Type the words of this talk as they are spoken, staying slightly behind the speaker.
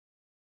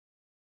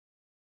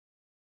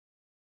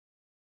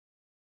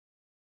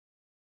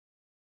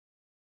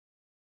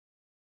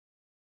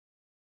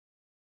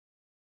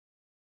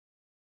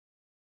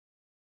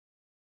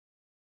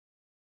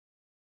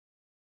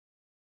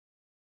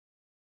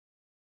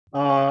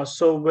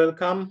So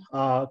welcome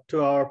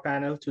to our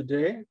panel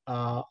today,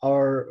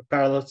 our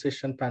parallel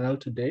session panel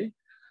today.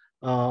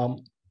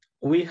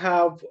 We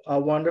have a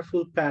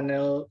wonderful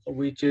panel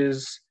which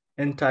is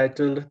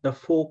entitled The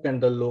Folk and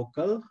the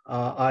Local.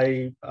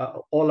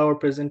 All our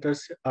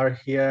presenters are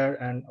here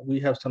and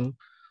we have some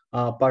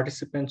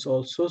participants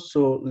also.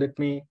 So let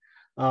me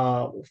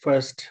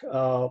first,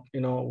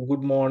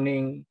 good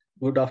morning,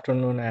 good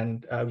afternoon,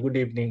 and good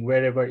evening,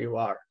 wherever you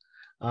are.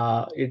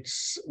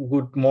 It's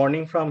good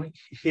morning from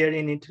here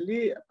in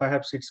Italy.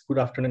 Perhaps it's good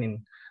afternoon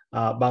in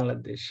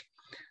Bangladesh.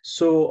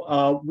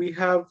 So we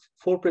have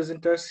four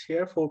presenters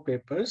here, four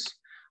papers.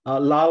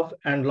 Love,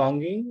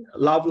 Longing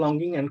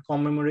and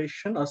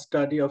Commemoration, a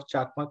study of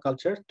Chakma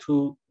culture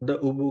through the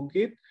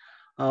Ubugit,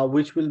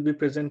 which will be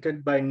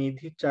presented by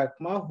Nidhi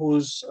Chakma,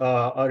 who's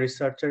a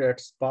researcher at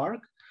Spark.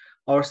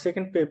 Our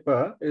second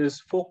paper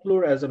is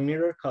Folklore as a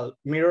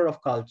Mirror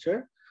of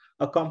Culture,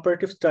 a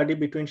comparative study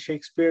between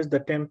Shakespeare's The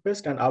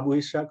Tempest and Abu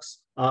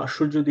Ishaq's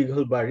Surjo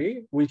Dighal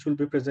Bari, which will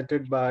be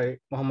presented by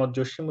Mohammad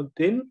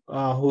Josimuddin,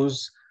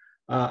 who's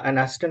an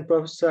assistant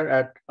professor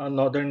at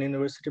Northern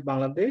University,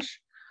 Bangladesh.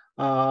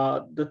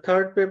 The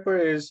third paper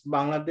is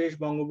Bangladesh,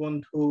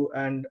 Bangabandhu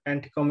and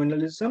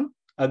Anti-Communalism,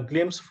 a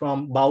glimpse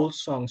from Baul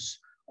songs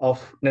of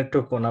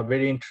Netrokona,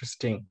 very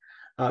interesting.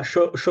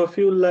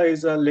 Shafiullah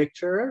is a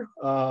lecturer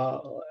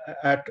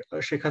at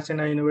Sheikh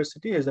Hasina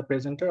University. He's the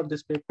presenter of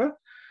this paper.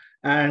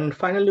 And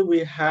finally,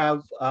 we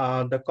have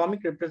the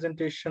comic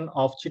representation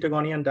of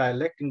Chittagonian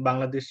dialect in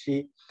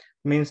Bangladeshi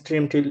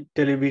mainstream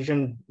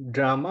television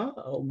drama,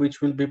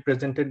 which will be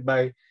presented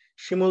by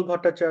Shimul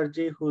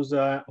Bhattacharjee, who's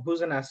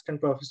an assistant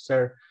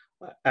professor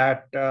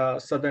at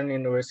Southern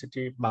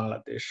University,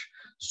 Bangladesh.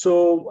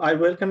 So I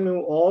welcome you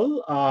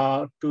all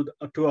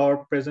to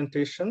our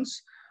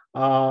presentations.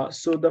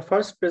 So the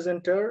first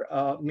presenter,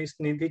 Ms.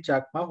 Nidhi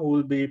Chakma, who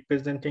will be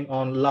presenting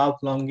on Love,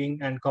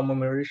 Longing and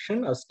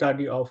Commemoration, a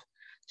study of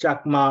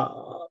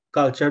Chakma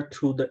culture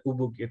through the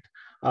Ubugit.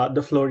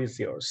 The floor is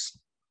yours.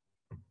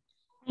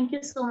 Thank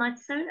you so much,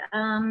 sir.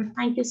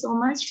 Thank you so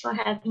much for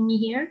having me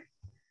here.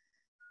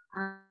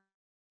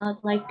 I'd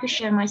like to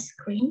share my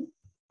screen.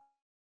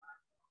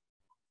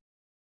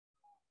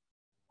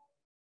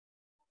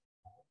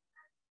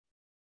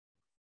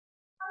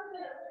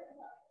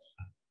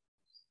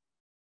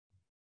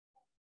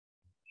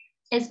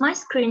 Is my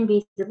screen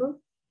visible?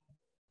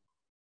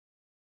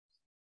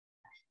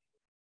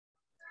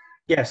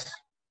 Yes.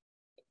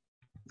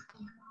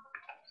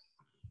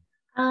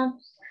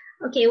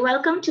 Okay,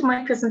 welcome to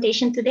my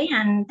presentation today,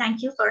 and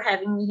thank you for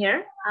having me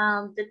here.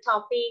 The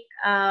topic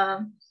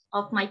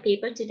of my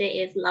paper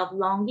today is Love,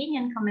 Longing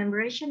and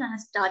Commemoration, and a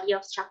study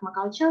of Chakma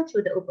culture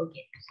through the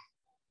Ubugit.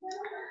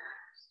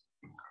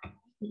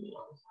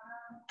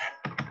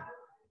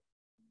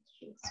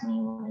 Excuse me,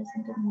 why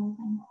isn't it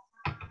moving?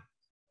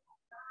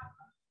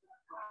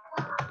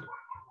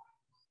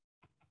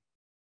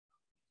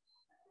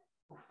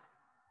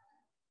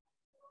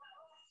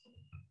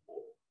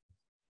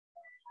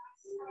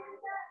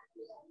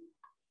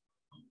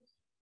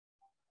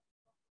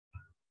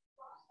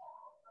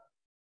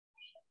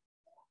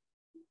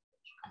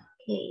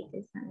 Okay,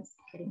 this one is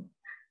kidding.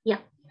 Yeah.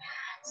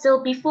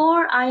 So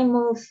before I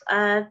move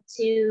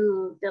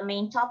to the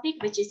main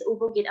topic, which is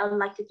Ubugit, I would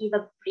like to give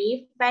a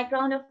brief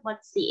background of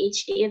what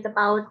CHD is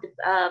about.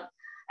 The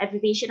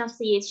abbreviation of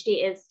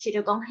CHD is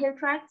Chittagong Hill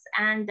Tracts,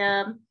 and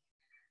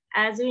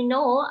as we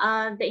know,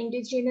 the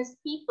indigenous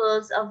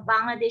peoples of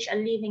Bangladesh are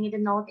living in the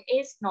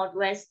northeast,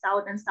 northwest,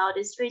 south, and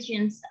southeast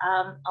regions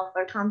of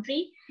our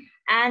country.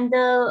 And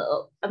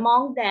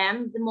among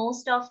them,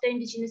 most of the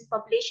indigenous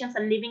populations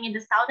are living in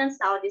the south and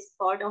southeast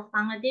part of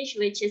Bangladesh,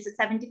 which is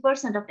 70%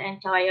 of the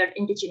entire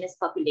indigenous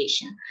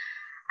population.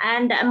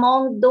 And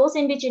among those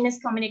indigenous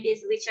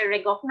communities which are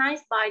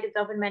recognized by the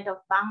government of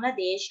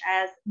Bangladesh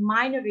as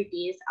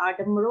minorities are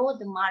the Moro,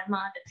 the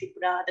Marma, the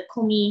Tripura, the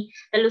Kumi,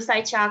 the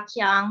Lusai Chak,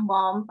 Kyang,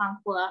 Bom,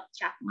 Pangpua,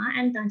 Chakma,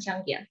 and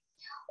Tanchangya.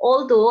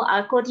 Although,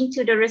 according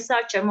to the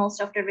researcher,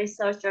 most of the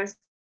researchers,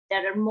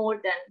 there are more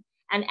than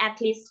and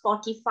at least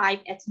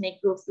 45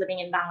 ethnic groups living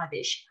in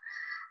Bangladesh.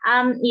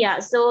 Yeah,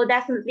 so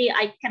definitely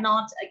I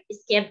cannot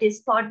escape this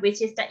part, which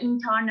is the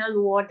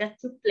internal war that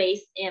took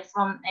place in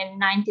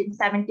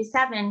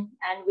 1977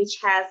 and which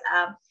has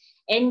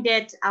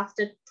ended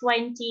after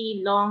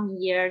 20 long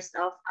years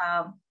of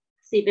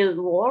civil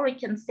war, we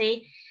can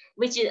say,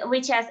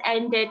 which has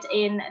ended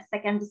in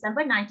 2nd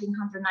December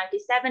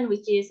 1997,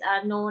 which is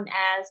known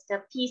as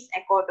the Peace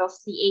Accord of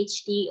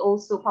CHD,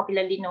 also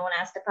popularly known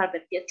as the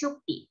Parvatya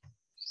Chukti.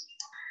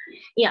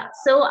 Yeah,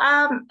 so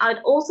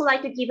I'd also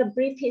like to give a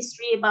brief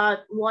history about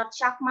what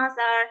Chakmas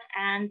are,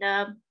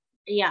 and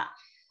yeah,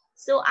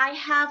 so I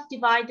have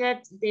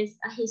divided this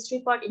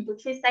history part into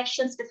 3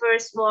 sections. The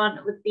first one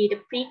would be the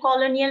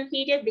pre-colonial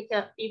period,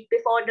 because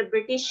before the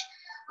British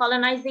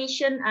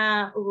colonization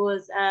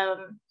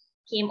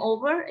came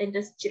over in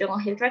the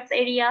Chittagong Hill Tracts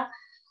area.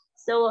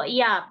 So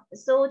yeah,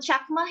 so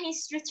Chakma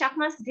history,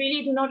 Chakmas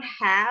really do not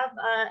have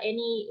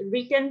any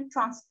written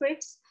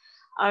transcripts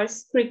or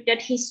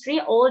scripted history.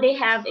 All they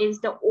have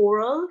is the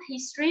oral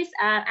histories,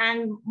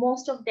 and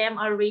most of them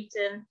are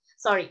written,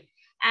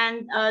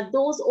 and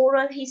those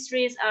oral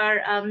histories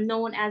are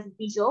known as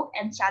Bijok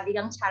and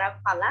Chadigang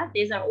Charak Pala.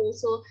 These are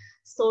also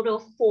sort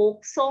of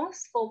folk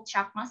songs, folk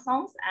Chakma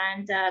songs,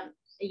 and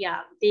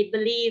yeah, they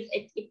believe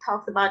it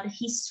talks about the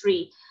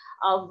history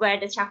of where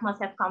the Chakmas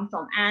have come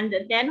from. And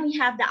then we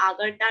have the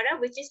Agartara,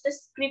 which is the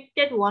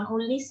scripted one,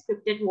 only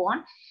scripted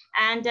one,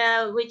 and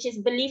which is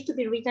believed to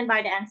be written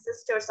by the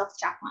ancestors of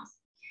Chakmas.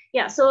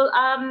 Yeah, so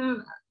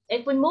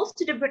if we move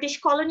to the British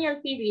colonial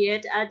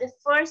period, the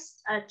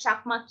first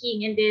Chakma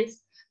king in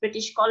this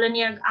British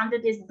colonial, under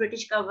this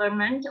British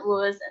government,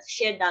 was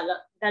Sher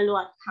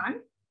Dalwat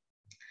Khan.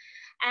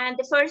 And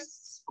the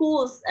first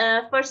school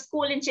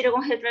in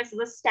Chittagong Hillcrest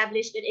was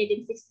established in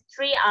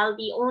 1863. I'll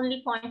be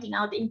only pointing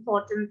out the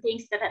important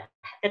things that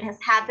has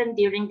happened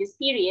during this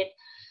period.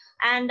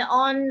 And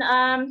on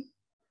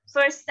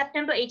 1st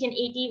September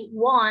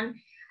 1881,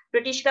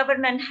 British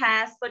government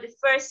has for the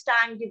first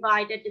time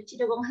divided the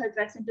Chittagong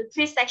Hillcrest into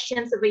 3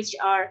 sections, which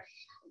are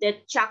the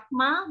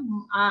Chakma,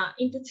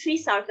 into 3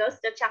 circles,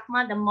 the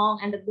Chakma, the Hmong,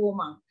 and the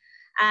Bomang.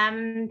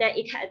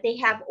 They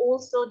have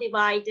also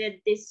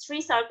divided these 3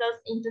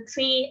 circles into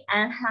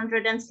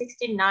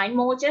 369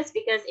 mojas,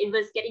 because it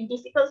was getting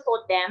difficult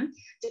for them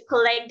to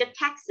collect the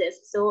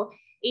taxes. So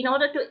in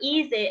order to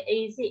ease it,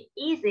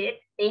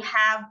 they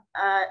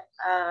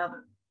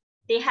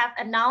have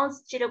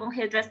announced Chittagong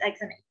Hillcrest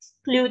as an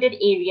excluded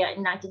area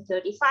in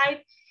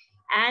 1935,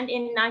 and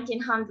in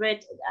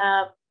 1900.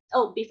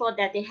 Before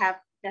that, they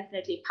have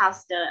definitely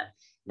passed the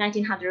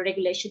 1900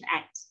 Regulation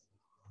Act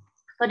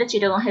for the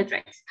Chittagong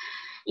Hillcrest.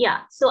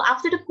 Yeah, so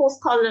after the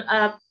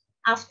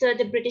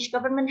British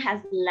government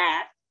has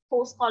left,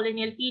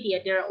 post-colonial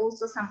period, there are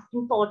also some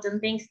important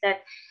things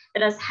that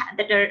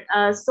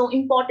are so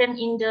important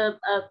in the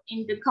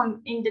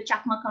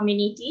Chakma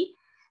community.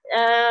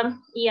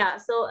 Yeah,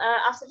 so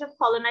after the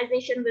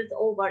colonization was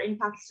over in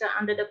Pakistan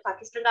under the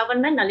Pakistan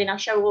government, Nalin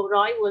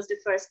Roy was the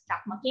first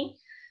Chakma king.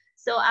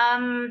 So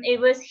it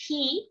was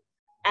he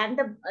and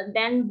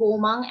then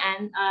Bomang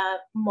and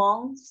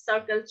Hmong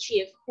circle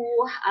chief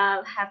who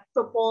have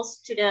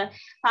proposed to the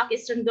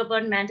Pakistan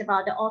government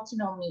about the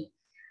autonomy.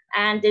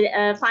 And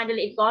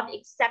finally, it got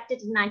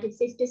accepted in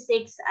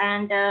 1956,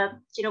 and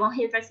Chittagong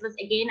Hillcrest was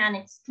again an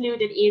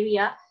excluded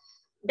area.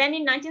 Then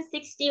in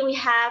 1960, we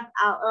have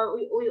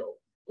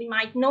we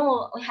might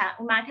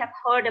have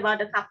heard about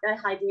the Kapta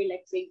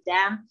hydroelectric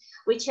dam,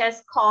 which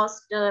has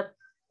caused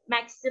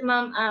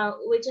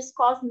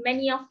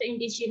many of the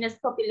indigenous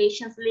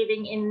populations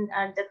living in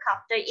the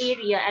Kapta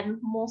area, and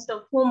most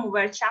of whom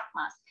were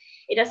Chakmas.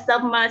 It has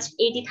submerged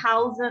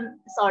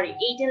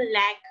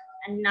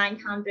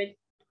 18,900.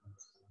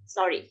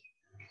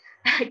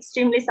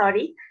 Extremely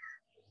sorry.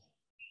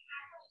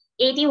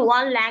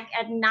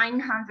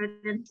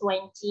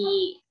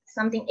 81,920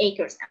 something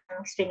acres.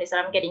 I'm extremely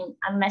sorry.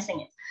 I'm messing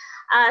it.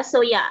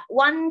 So yeah,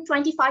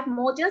 125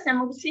 mojas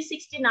among the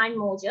 369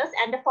 mojas,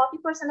 and the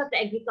 40% of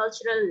the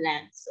agricultural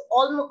land. So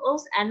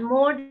almost and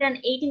more than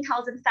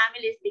 18,000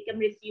 families become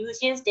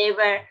refugees. They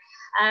were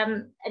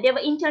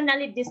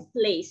internally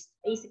displaced.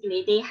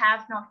 Basically, they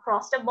have not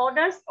crossed the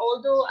borders,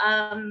 although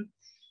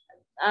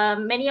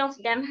many of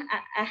them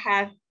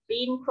have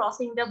been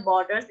crossing the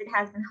borders. It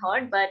has been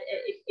heard, but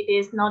it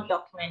is not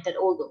documented,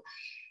 although.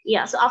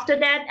 Yeah, so after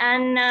that,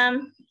 and a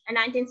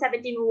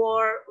 1917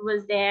 war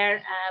was there,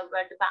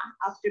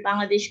 after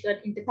Bangladesh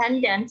got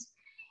independence,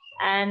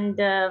 and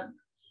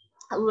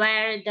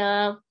where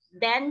the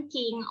then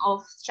king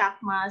of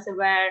Chakmas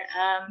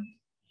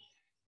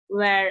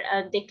were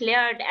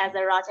declared as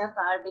a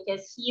Rajakar,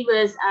 because he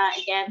was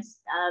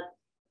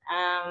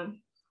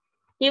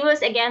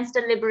against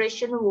the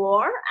liberation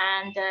war,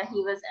 and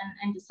he was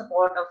in the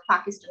support of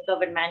Pakistan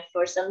government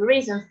for some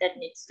reasons that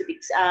needs to be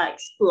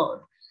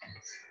explored.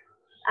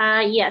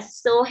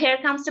 Yes, so here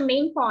comes the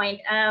main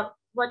point.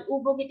 What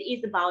Ubogit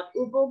is about.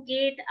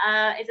 Ubogit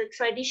is a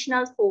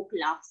traditional folk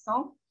love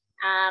song.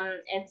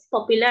 It's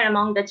popular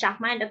among the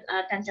Chakma and the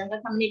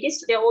Tanchanga communities.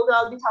 Today, although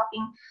I'll be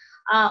talking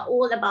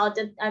all about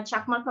the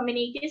Chakma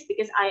communities,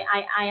 because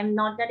I am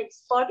not that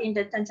expert in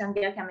the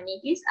Tanchanga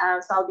communities,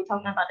 so I'll be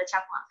talking about the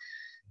Chakma.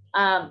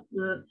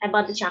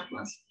 About the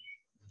Chakmas.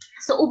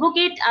 So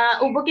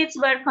Ubogits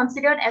were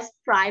considered as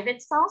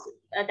private songs.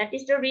 That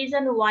is the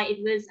reason why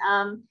it was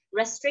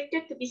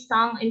restricted to be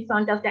sung in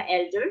front of the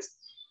elders.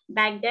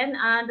 Back then,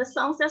 the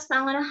songs are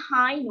sung on a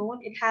high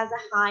note. It has a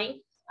high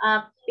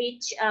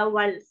pitch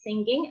while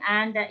singing,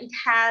 and it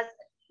has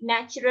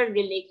natural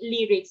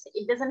lyrics.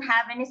 It doesn't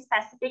have any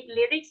specific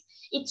lyrics.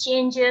 It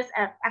changes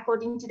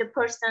according to the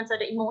persons or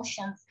the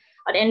emotions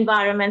or the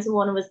environments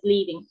one was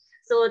living.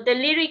 So the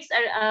lyrics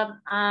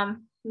are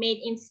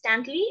made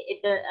instantly.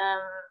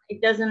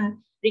 It doesn't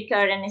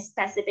recur any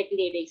specific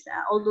lyrics.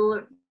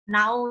 Although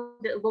now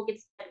the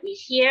Ubogits that we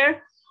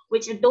hear,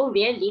 which though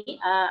rarely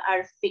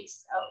are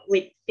fixed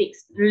with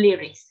fixed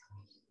lyrics.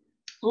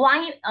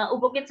 Why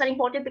Ubogits are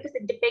important? Because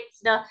it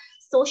depicts the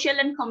social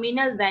and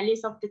communal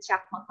values of the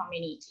Chakma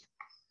community.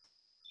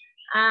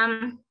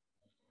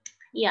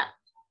 Yeah.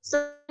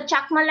 So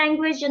Chakma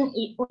language in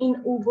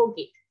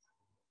Ubogit.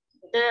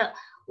 The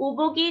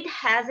Ubogit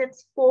has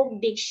its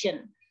folk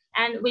diction,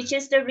 and which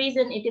is the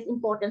reason it is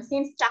important.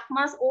 Since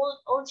Chakmas,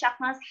 all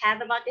Chakmas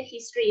have about the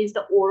history is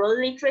the oral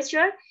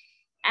literature,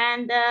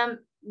 and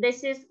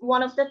this is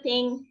one of the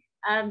things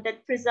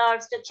that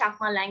preserves the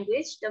Chakma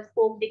language. The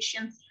folk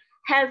dictions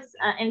helps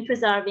in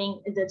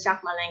preserving the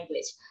Chakma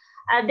language.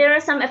 There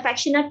are some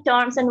affectionate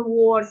terms and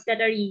words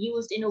that are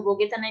used in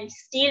Ubogit and are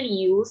still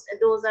used.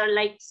 Those are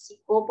like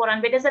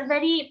Sikoporan, but those are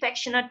very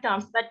affectionate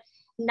terms. But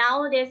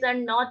nowadays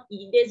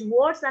these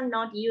words are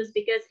not used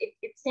because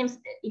it seems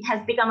it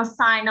has become a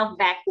sign of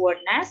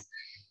backwardness.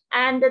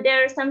 And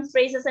there are some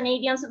phrases and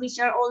idioms which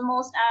are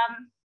almost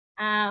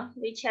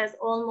which has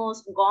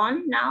almost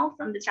gone now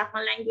from the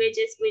Chakma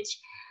languages, which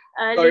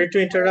sorry to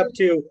interrupt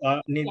you,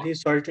 Nidhi. Yeah.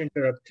 Sorry to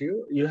interrupt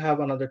you. You have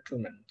another 2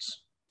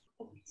 minutes.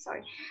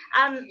 Sorry.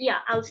 Yeah,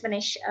 I'll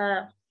finish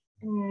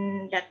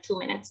that 2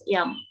 minutes.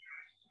 Yeah.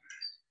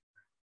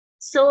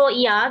 So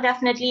yeah,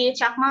 definitely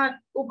Chakma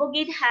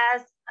Ubogit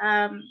has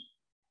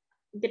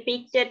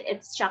depicted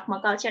its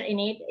Chakma culture in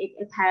it.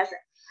 It has.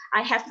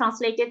 I have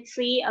translated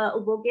 3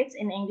 Ubogits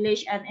in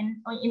English, and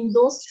in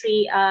those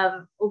 3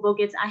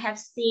 Ubogits, I have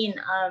seen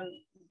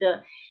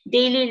the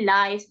daily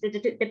lives, the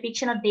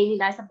depiction of daily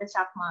lives of the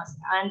Chakmas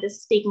and the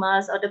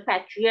stigmas or the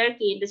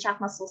patriarchy in the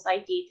Chakma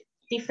society,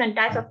 different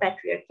types of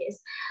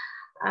patriarchies.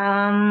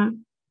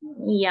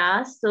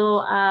 Yeah,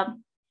 so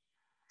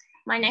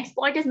my next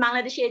point is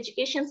Bangladeshi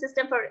education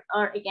system for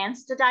or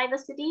against the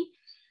diversity.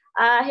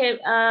 Here,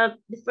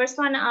 the first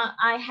one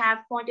I have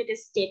pointed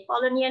is state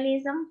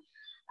colonialism.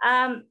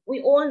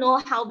 We all know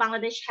how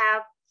Bangladesh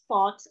have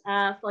fought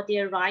for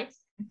their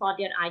rights, for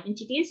their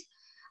identities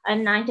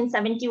in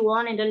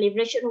 1971 in the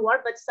Liberation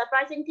War. But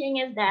surprising thing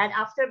is that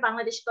after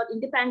Bangladesh got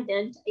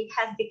independent, it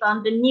has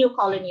become the new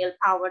colonial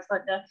power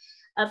for the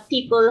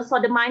people,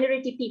 for the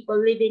minority people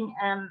living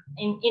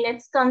in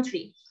its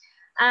country.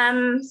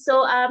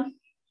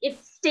 It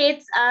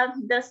states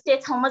the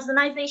state's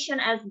homogenization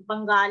as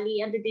Bengali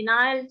and the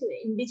denial to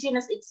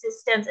indigenous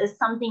existence is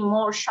something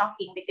more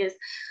shocking, because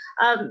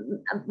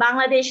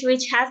Bangladesh,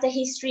 which has the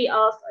history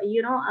of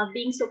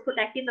being so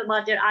protective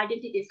about their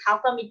identities, how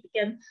come it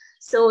became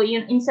so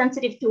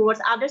insensitive towards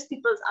other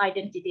people's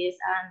identities?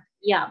 And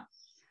yeah,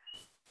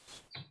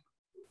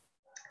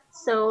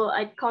 so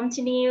it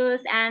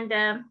continues.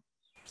 And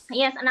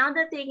yes,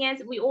 another thing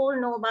is we all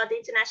know about the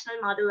International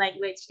Mother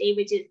Language Day,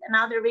 which is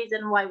another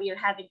reason why we are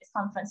having this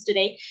conference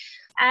today.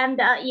 And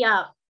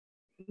yeah,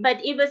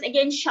 but it was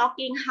again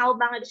shocking how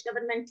Bangladesh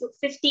government took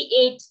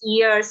 58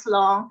 years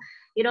long,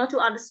 to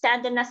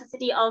understand the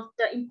necessity of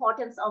the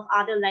importance of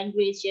other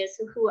languages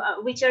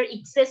which are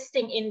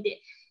existing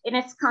in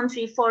its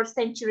country for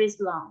centuries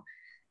long.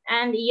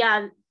 And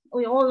yeah,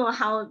 we all know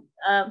how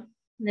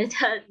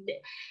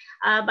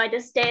by the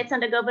states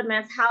and the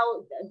governments,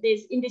 how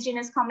these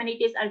indigenous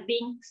communities are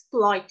being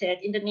exploited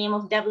in the name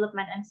of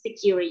development and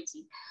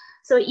security.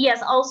 So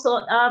yes,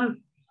 also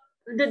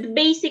the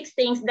basic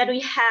things that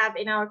we have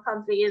in our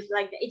country is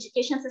like the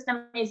education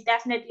system is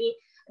definitely,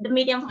 the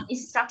medium of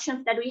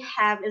instructions that we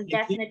have is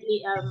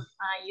definitely,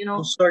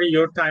 Oh, sorry,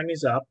 your time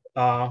is up.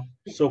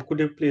 So could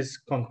you please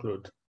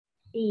conclude?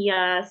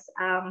 Yes.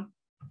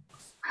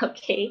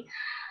 Okay.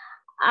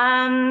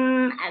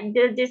 And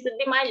this will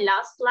be my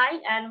last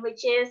slide, and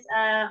which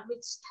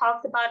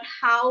talks about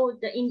how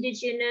the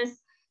indigenous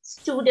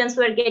students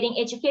who are getting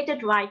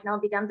educated right now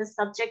become the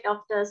subject of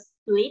the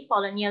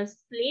colonial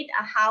split,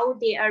 how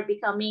they are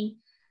becoming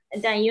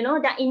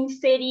the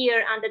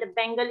inferior under the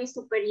Bengali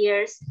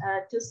superiors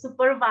to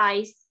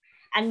supervise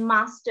and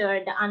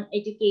master the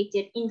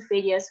uneducated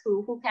inferiors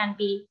who can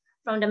be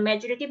from the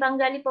majority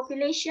Bengali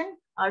population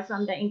or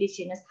from the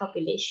indigenous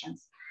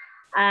populations.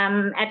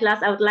 At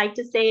last, I would like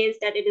to say is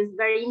that it is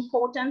very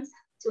important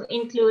to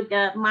include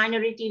the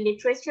minority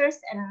literatures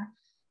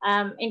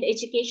and in the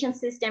education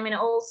system, and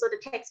also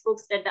the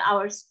textbooks that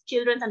our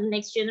children and the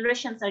next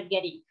generations are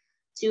getting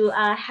to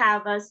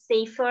have a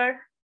safer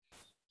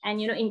and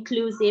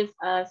inclusive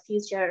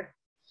future.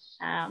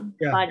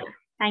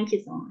 Thank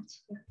you so much.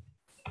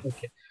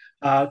 Okay.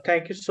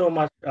 Thank you so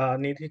much,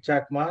 Nidhi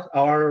Chakma.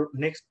 Our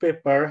next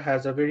paper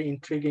has a very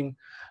intriguing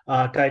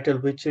title,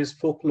 which is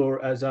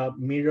Folklore as a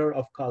Mirror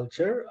of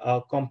Culture,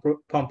 a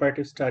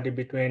comparative study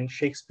between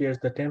Shakespeare's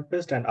The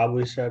Tempest and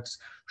Abu Ishaq's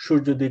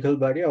Surjo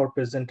Dighalbari. Our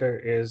presenter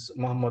is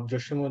Mohammad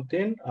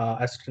Josimuddin,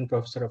 Assistant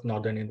Professor of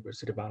Northern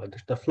University,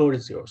 Bangladesh. The floor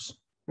is yours.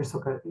 It's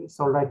okay. It's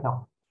all right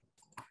now.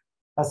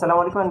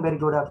 Assalamu alaikum and very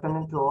good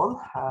afternoon to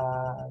all.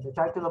 The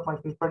title of my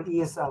paper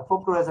is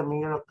Folklore as a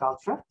Mirror of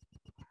Culture,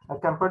 a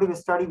comparative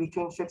study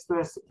between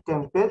Shakespeare's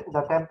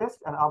The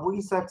Tempest and Abu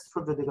Ishaq's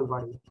Surjo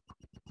Dighalbari.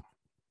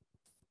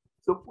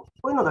 So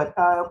we know that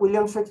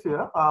William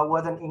Shakespeare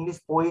was an English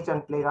poet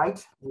and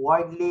playwright,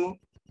 widely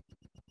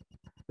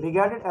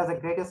regarded as the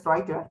greatest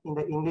writer in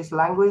the English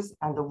language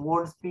and the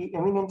world's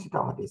preeminent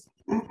dramatist.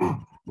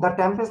 The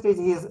Tempest is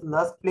his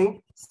last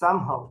play.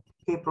 Somehow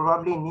he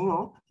probably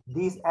knew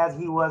this as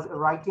he was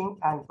writing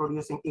and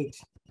producing it.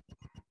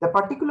 The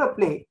particular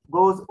play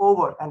goes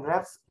over and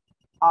wraps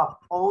up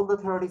all the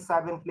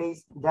 37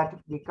 plays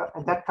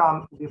that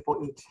come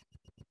before it.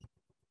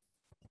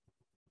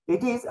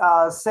 It is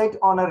set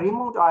on a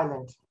remote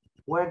island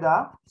where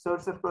the Sir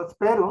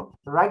Prospero,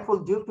 rightful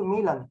Duke to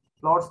Milan,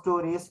 plots to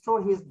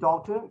restore his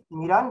daughter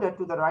Miranda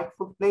to the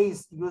rightful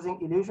place using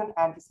illusion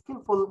and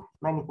skillful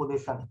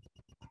manipulation.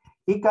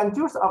 He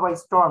conjures up a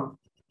storm,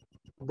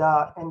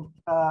 the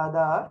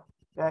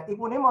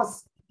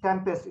eponymous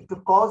tempest, to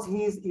cause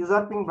his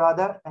usurping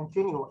brother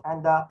Antonio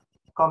and the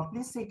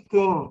complicit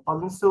king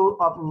Alonso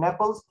of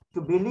Naples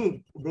to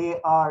believe they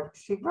are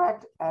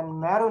shipwrecked and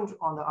marooned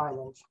on the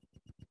island.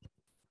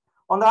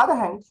 On the other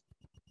hand,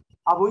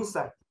 Abu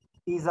Ishaq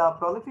is a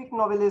prolific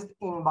novelist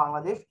in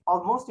Bangladesh.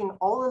 Almost in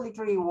all the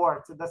literary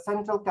works, the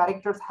central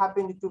characters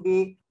happen to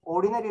be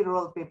ordinary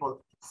rural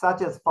people,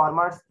 such as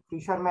farmers,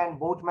 fishermen,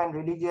 boatmen,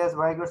 religious,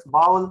 beggars,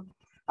 baul,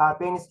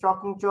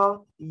 penny-stocking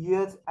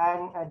youths,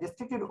 and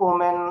destitute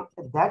women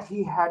that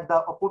he had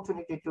the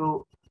opportunity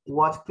to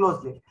watch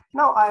closely.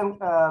 Now,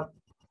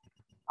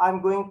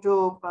 I'm going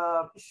to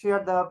share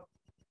the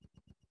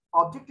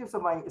objectives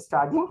of my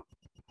study.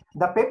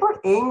 The paper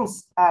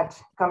aims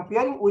at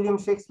comparing William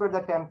Shakespeare,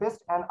 The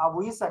Tempest, and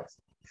Abu Ishaq's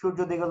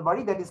Suryo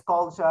Degalbari, that is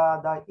called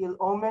The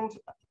Ill-Omened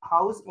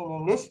House in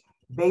English,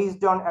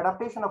 based on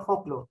adaptation of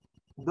folklore,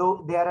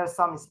 though there are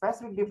some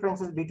specific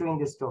differences between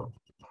these two.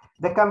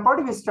 The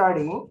comparative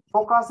study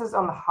focuses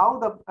on how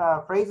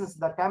the phrases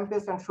The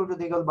Tempest and Suryo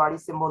Degalbari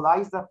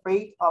symbolize the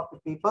fate of the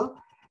people,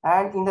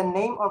 and in the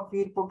name of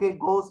Peer Poke,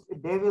 ghost,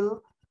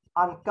 devil,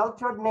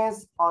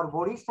 unculturedness or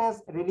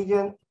boorishness,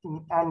 religion,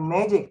 and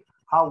magic,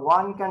 how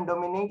one can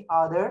dominate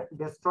other,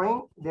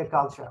 destroying their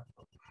culture.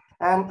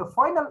 And the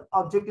final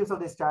objectives of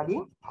the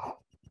study: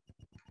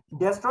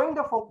 destroying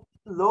the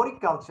folkloric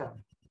culture,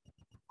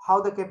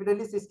 how the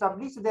capitalists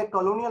established their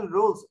colonial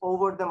rules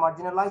over the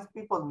marginalized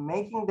people,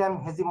 making them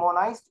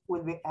hegemonized,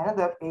 will be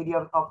another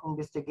area of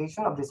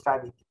investigation of the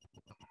study.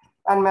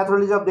 And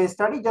methodology of the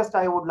study, just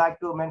I would like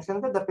to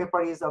mention that the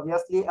paper is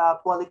obviously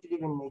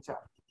qualitative in nature.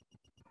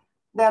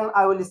 Then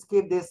I will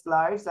skip these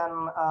slides,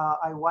 and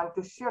I want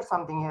to share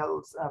something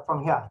else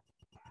from here.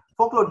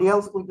 Folklore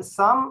deals with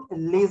some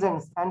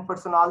legends and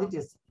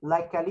personalities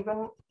like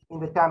Caliban in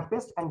The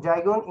Tempest and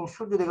Jagon in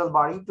Suryo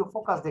Degalbari to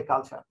focus their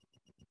culture.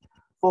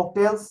 Folk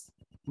tales,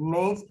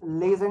 myths,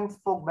 legends,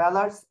 folk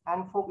ballads,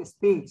 and folk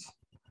speech,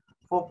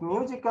 folk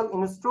musical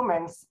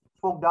instruments,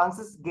 folk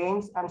dances,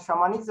 games, and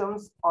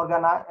shamanisms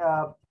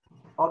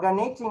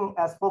originating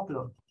as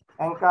folklore,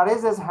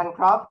 encourages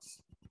handcrafts,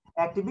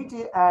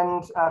 activity,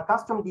 and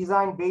custom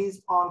design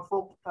based on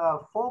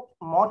folk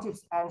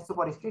motifs and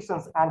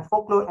superstitions, and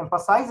folklore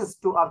emphasizes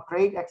to a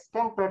great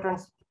extent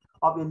patterns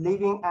of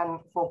living and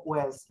folk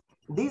ways.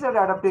 These are the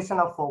adaptation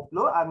of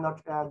folklore. I'm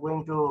not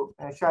going to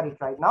share it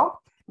right now.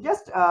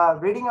 Just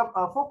reading up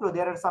folklore,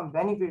 there are some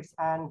benefits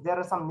and there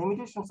are some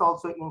limitations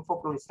also in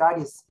folklore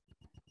studies.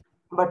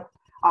 But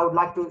I would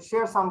like to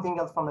share something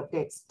else from the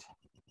text.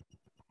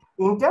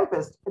 In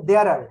Tempest,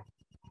 there are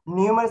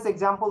numerous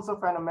examples of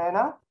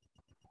phenomena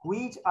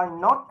which are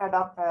not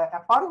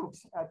apparent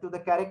to the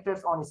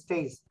characters on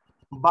stage,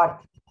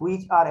 but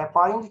which are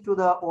apparent to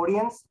the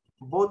audience.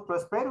 Both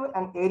Prospero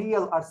and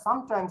Ariel are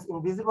sometimes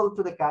invisible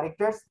to the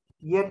characters,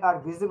 yet are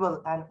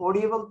visible and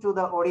audible to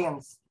the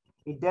audience.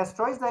 It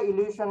destroys the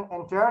illusion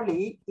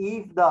entirely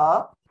if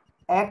the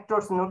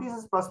actors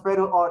notices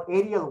Prospero or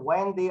Ariel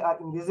when they are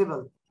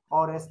invisible,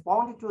 or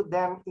respond to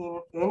them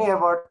in any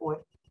overt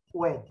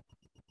way.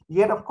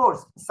 Yet, of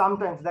course,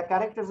 sometimes the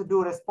characters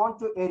do respond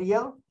to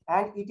Ariel,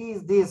 and it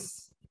is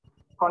this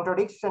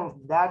contradiction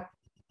that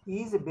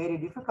is very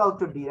difficult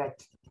to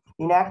direct.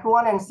 In Act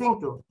 1 and Scene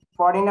 2,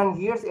 Ferdinand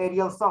hears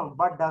Ariel's song,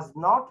 but does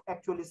not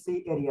actually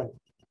see Ariel.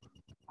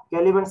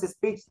 Caliban's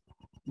speech,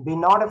 "Be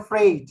not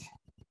afraid.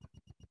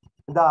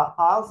 The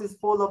house is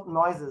full of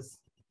noises,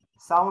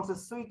 sounds of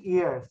sweet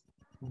ears,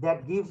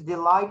 that gives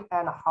delight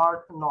and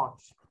heart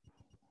not."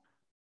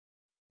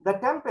 The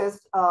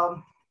Tempest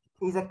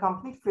is a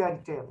complete fairy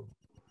tale.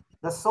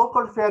 The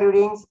so-called fairy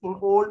rings in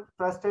old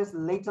clusters,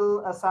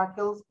 little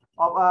circles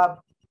of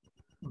a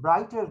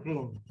brighter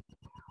green,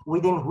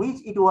 within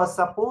which it was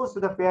supposed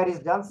the fairies'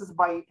 dances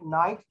by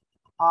night,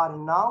 are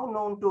now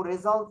known to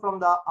result from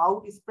the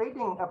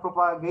outspreading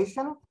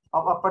propagation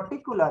of a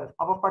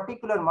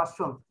particular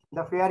mushroom,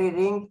 the fairy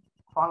ring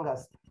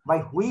fungus, by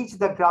which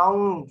the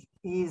ground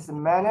is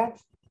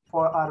managed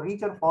for a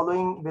richer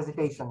following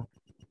vegetation.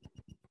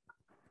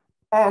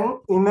 An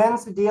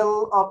immense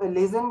deal of a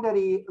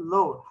legendary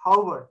lore,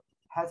 however,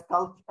 has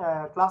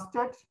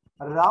clustered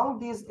around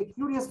these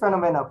curious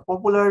phenomena,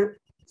 popular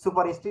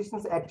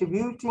superstitions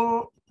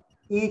attributing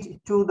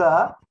it to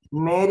the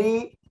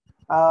merry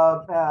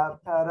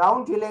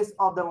roundelays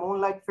of the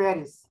moonlight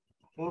fairies.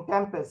 In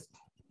Tempest,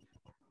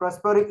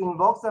 Prospero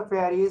invokes the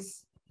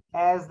fairies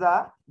as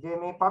the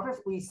demi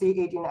puppets. We see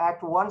it in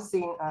Act 1,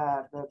 Scene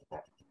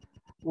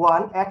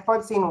 1, Act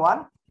 5, Scene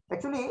 1.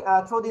 Actually,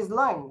 through this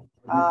line,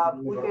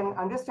 we can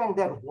understand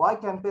that why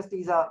Tempest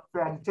is a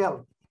fairy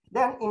tale.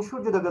 Then in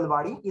Shurjo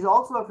Dagalbadi is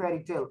also a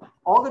fairy tale.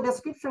 All the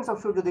descriptions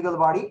of Shurjo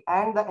Dagalbadi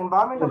and the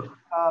environment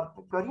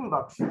of Karim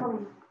Baksh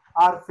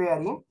are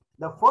fairy.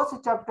 The first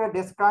chapter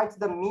describes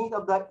the myth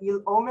of the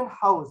ill-omened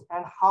house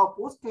and how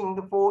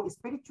posting for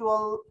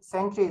spiritual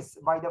centuries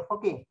by the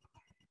Fakir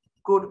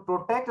could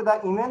protect the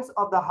image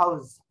of the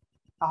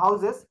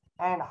houses,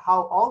 and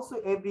how also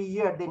every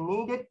year they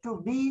needed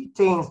to be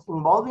changed,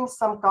 involving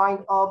some kind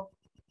of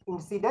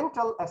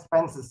incidental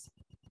expenses.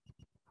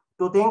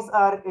 Two things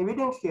are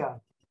evident here.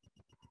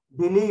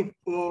 Belief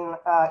in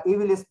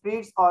evil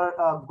spirits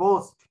or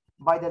ghosts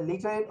by the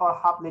literate or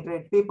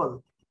half-literate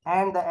people,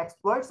 and the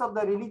exploits of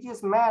the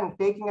religious man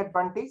taking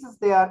advantages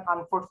their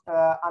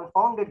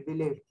unfounded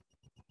belief.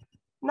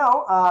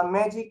 Now,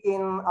 magic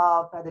in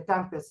the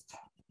Tempest.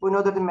 We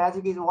know that the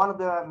magic is one of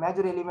the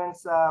major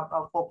elements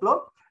of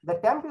folklore. The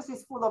Tempest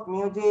is full of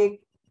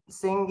music,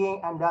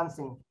 singing, and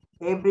dancing.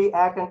 Every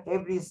act and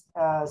every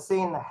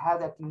scene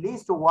has at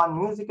least one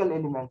musical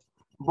element.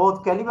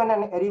 Both Caliban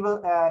and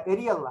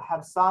Ariel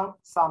have sung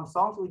some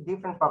songs with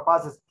different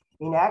purposes.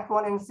 In Act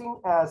 1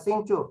 and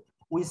Scene 2,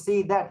 we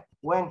see that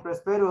when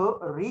Prospero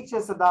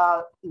reaches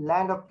the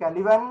land of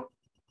Caliban,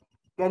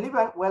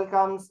 Caliban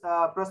welcomes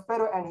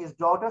Prospero and his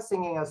daughter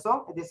singing a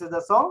song. This is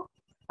the song.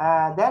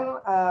 Then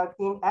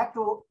in Act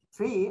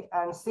 3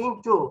 and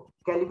Scene 2,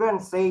 Caliban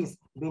says,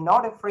 "Be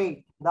not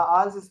afraid, the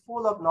earth is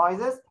full of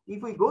noises."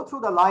 If we go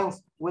through the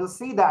lines, we'll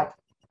see that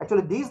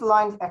actually these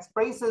lines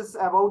expresses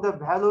about the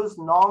values,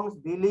 norms,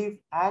 belief,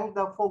 and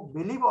the folk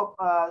belief of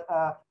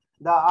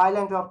the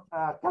island of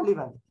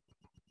Caliban.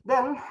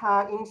 Then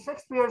in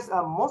Shakespeare's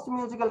most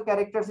musical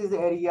characters is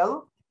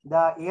Ariel,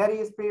 the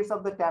airy spirits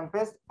of the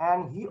Tempest,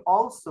 and he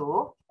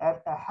also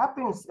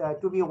happens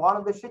to be one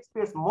of the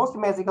Shakespeare's most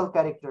magical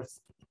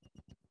characters.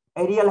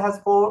 Ariel has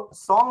 4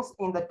 songs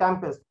in the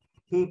Tempest.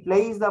 He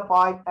plays the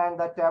pipe and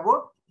the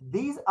tabor.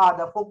 These are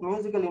the folk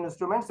musical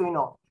instruments we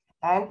know.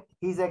 And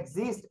his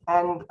exist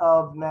and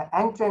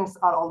entrance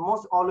are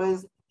almost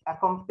always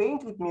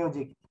accompanied with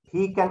music.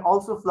 He can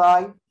also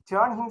fly,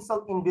 turn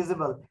himself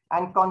invisible,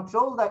 and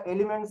control the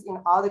elements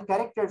in other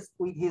characters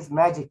with his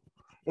magic.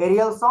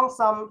 Ariel sings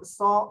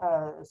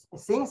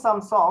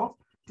some songs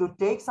to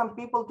take some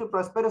people to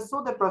Prospero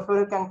so that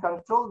Prospero can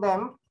control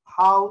them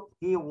how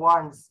he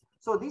wants.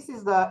 So this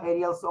is the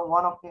Ariel song,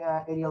 one of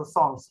Ariel's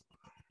songs.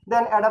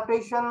 Then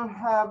adaptation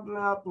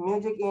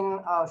music in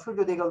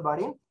Shurjo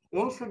Dagalbadi.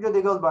 In Shurjo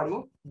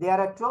Dagalbadi, there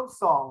are 12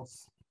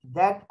 songs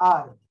that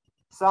are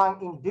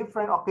sung in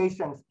different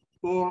occasions.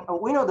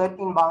 We know that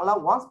in Bangla,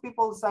 once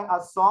people sang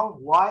a song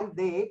while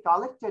they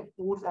collected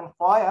woods and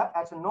fire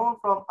as known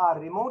from a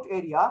remote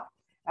area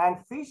and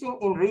fishing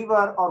in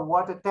river or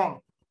water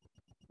tank.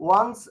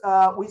 Once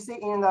we see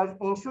in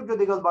Shurjo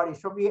Dagalbadi,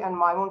 Shofi and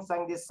Maimun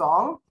sang this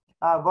song,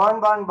 "Burn,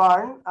 burn,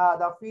 burn,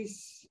 the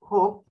fish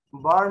hook,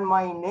 burn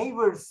my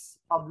neighbor's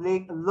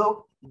oblique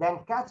look, then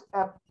catch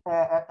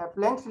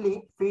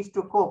plentifully fish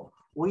to cook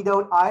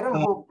without iron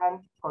hook and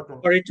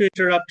cotton." Sorry to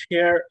interrupt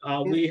here.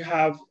 We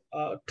have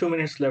 2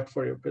 minutes left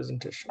for your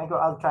presentation. Thank you.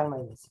 I'll try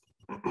my best.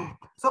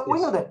 So we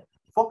know that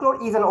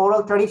folklore is an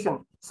oral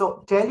tradition.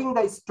 So telling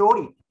the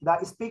story,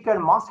 the speaker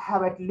must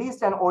have at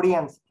least an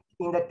audience.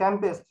 In the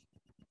Tempest,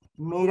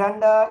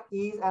 Miranda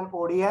is an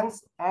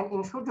audience, and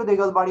in Shurjo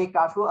Dagalbadi,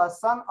 Kashu, a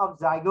son of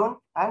Zygon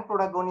and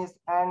protagonist,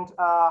 and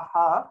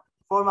her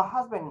former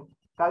husband,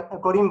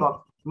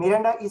 Korimbak.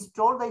 Miranda is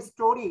told the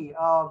story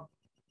of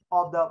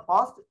the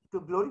past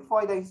to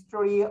glorify the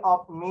history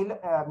of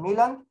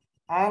Milan,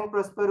 and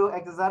Prospero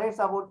exaggerates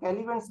about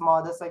Caliban's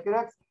mother,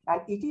 Sycorax,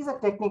 and it is a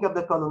technique of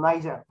the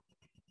colonizer.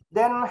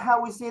 Then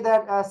we see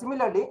that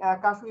similarly,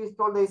 Kashu is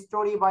told the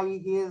story by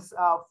his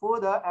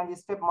father and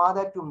his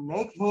stepmother to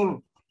make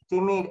him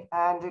timid,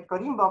 and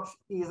Karim Baksh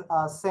is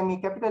a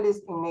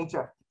semi-capitalist in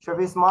nature.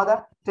 Shofi's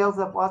mother tells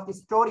the past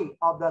story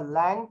of the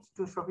land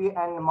to Shofi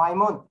and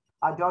Maimun,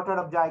 a daughter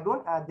of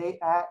Jaigun,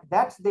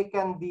 that they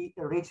can be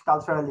rich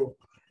culturally.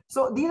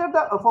 So these are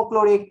the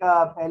folkloric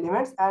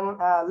elements. And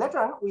later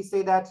on, we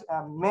say that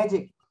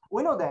magic.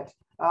 We know that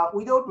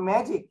without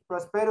magic,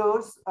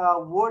 Prospero's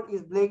world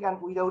is bleak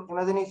and without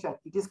imagination.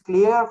 It is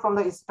clear from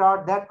the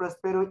start that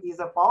Prospero is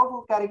a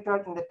powerful character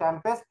in the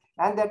Tempest,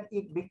 and that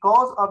it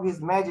because of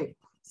his magic.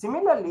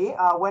 Similarly,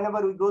 whenever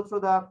we go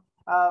through the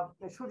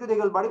Shurjo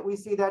Dagalbadi, we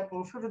see that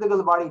in Shurjo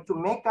Dagalbadi, to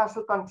make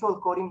Kashu control,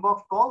 Karim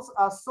Baksh calls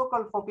a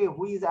so-called Fakir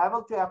who is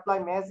able to apply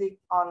magic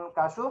on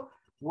Kashu.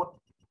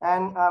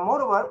 And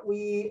moreover,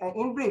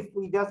 in brief,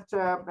 we just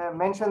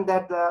mentioned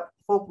that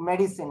folk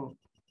medicine.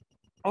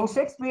 In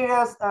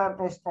Shakespeare's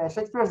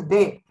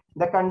day,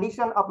 the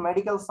condition of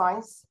medical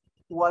science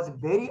was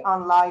very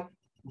unlike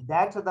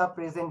that of the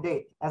present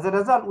day. As a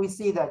result, we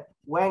see that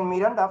when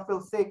Miranda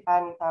feels sick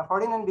and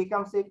Ferdinand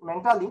becomes sick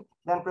mentally,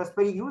 then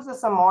Prospero uses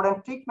some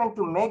modern treatment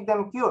to make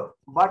them cure.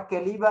 But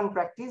Caliban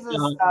practices.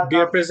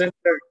 Dear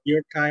presenter,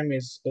 your time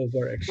is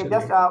over. Actually,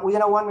 just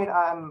within 1 minute,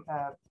 I am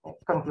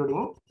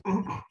concluding.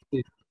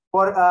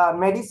 For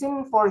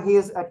medicine for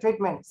his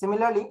treatment.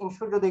 Similarly, in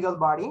Shurjo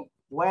Dagalbadi,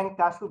 when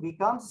Kashu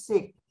becomes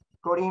sick,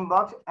 Karim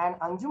Baksh and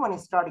Anjuman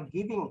started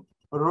giving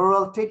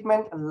rural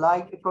treatment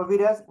like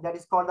Covidas, that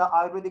is called the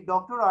Ayurvedic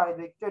doctor or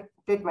Ayurvedic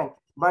treatment.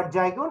 But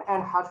Jaigun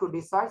and Hashu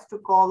decides to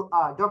call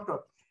a doctor.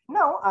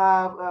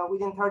 Now,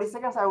 within 30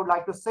 seconds, I would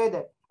like to say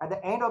that at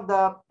the end of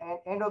the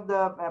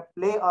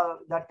play,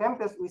 the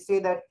Tempest, we say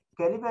that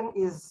Caliban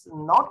is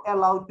not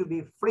allowed to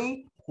be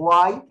free.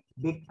 Why?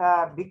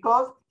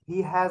 Because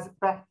he has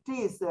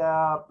practiced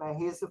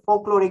his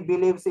folkloric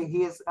beliefs,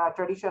 his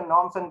tradition,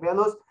 norms, and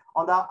values.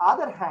 On the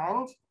other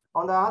hand,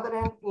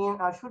 in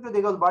Shutu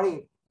Degal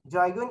Bari,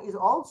 Jaigun is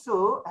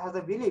also has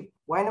a belief.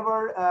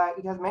 Whenever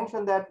it has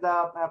mentioned that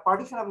the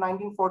partition of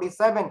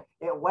 1947,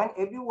 when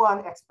everyone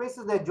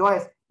expresses their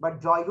joys,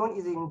 but Jaigun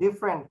is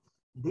indifferent.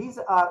 These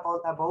are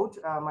all about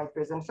my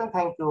presentation.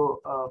 Thank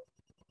you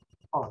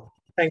all.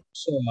 Thank you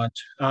so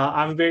much.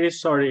 I'm very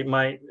sorry.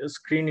 My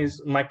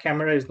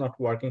camera is not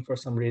working for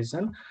some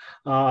reason.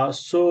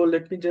 So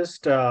let me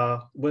just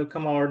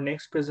welcome our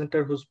next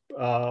presenter, whose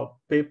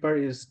paper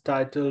is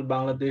titled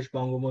Bangladesh,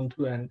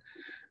 Bangabandhu and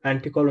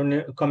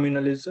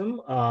Anti-Communalism,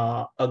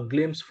 a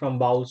glimpse from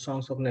Baul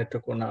songs of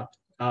Netrokona.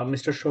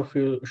 Mr.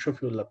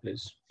 Shafiullah,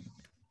 please.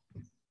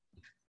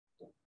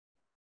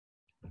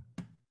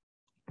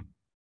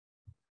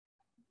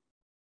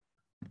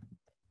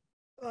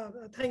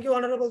 Thank you,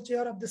 Honorable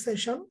Chair of the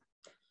session,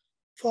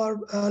 for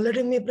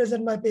letting me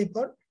present my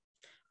paper.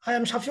 I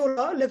am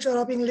Shafiullah, lecturer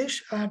of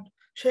English at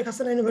Sheikh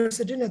Hassan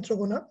University,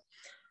 Netrokona.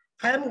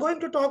 I am going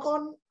to talk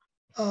on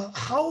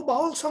how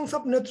Baul songs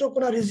of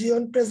Netrokona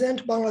region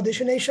present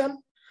Bangladeshi nation,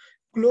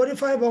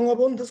 glorify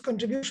Bangabandhu's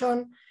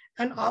contribution,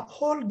 and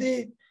uphold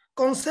the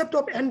concept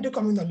of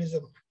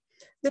anti-communalism.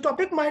 The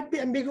topic might be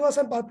ambiguous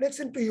and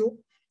perplexing to you,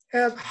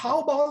 as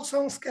how Baul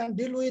songs can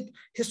deal with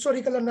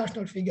historical and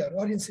national figure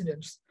or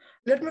incidents.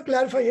 Let me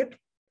clarify it.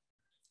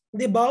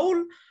 The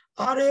Baul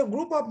are a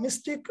group of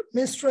mystic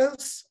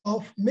minstrels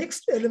of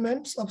mixed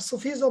elements of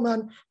Sufism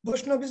and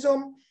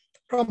Vaishnavism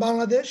from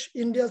Bangladesh,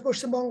 India's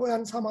Paschim Banga,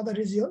 and some other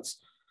regions.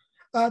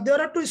 There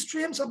are two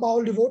streams of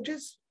Baul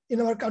devotees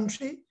in our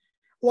country.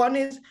 One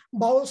is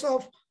Bauls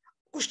of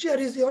Kushtia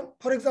region,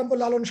 for example,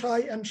 Lalon Shai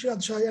and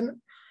Shirad Shai. And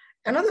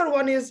another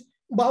one is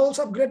Bauls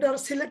of Greater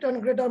Sylhet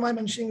and Greater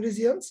Mymensingh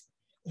regions,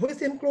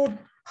 which include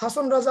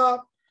Hasan Raza,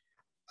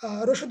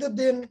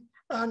 Rashiduddin,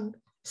 and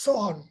so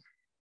on.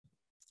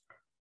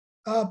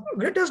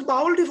 Greatest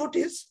Baul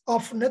devotees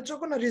of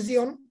Netrokona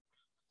region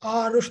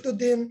are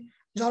Rashiduddin,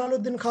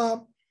 Jalaluddin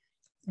Khan,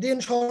 Din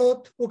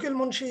Sharat, Ukil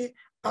Munshi,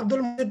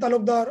 Abdul Majid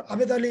Talukdar,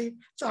 Abed Ali,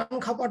 Chan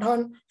Kha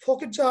Pathan,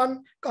 Fokir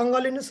Chan,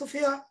 Kangalini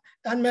Sufia,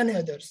 and many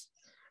others.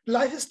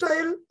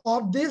 Lifestyle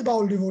of these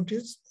Baul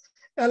devotees,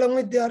 along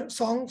with their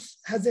songs,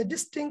 has a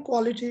distinct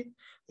quality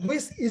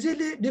which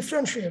easily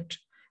differentiate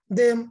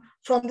them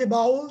from the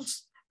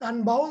Bauls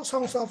and Baul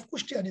songs of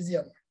Kushtia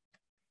region.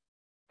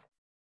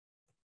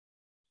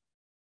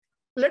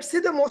 Let's see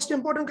the most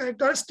important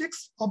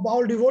characteristics of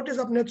Baul devotees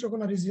of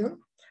Netrokona region.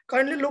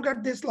 Kindly look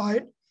at this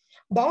slide.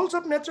 Bauls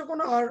of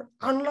Netrokona are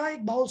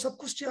unlike Bauls of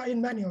Kushtia in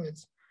many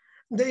ways.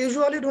 They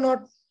usually do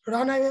not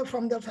run away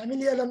from their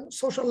familial and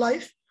social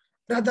life.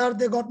 Rather,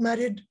 they got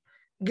married,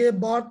 gave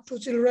birth to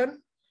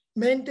children,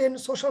 maintained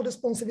social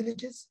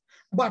responsibilities,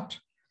 but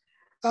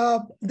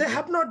they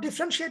have not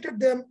differentiated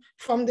them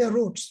from their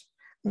roots.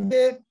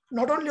 They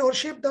not only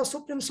worship the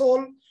Supreme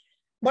Soul,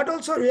 but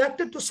also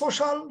reacted to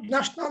social,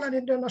 national, and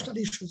international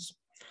issues.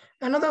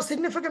 Another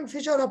significant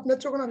feature of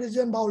Netrokona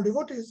region Baul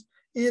devotees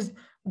is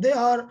they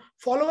are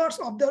followers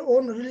of their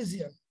own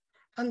religion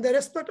and they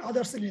respect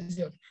others'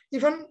 religion.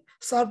 Even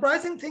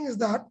surprising thing is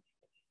that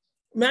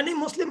many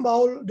Muslim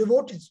Baul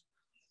devotees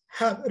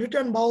have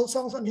written Baul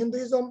songs on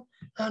Hinduism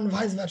and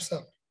vice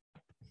versa.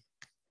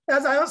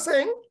 As I was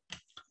saying,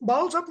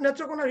 Bauls of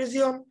Netrokona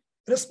region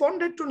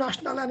responded to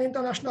national and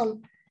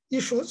international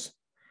issues.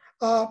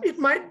 It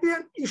might be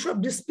an issue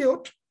of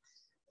dispute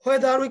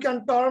whether we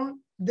can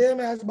term them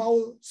as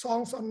Baul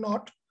songs or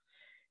not.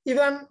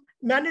 Even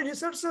many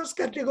researchers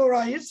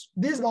categorize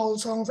these Baul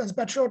songs as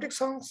patriotic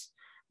songs,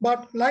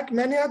 but like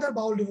many other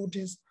Baul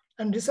devotees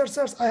and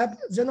researchers, I have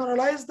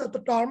generalized the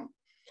term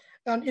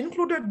and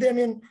included them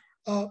in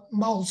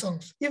Baul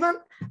songs. Even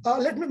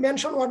let me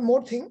mention one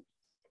more thing.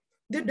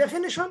 The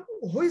definition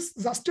which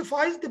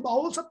justifies the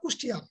Bauls of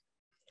Kushtia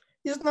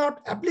is not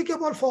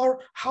applicable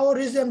for our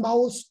region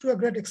Bauls to a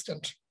great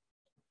extent.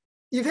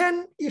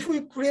 Even if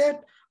we create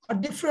a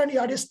different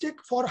yardstick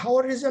for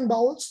our region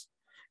Bauls,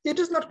 it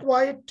is not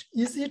quite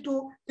easy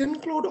to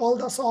include all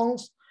the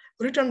songs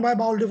written by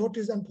Baul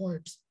devotees and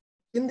poets.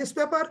 In this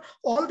paper,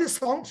 all the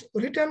songs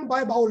written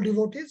by Baul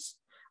devotees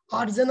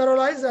are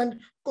generalized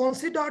and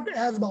considered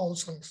as Baul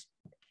songs.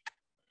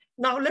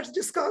 Now let's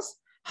discuss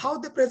how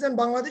they present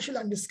Bangladeshi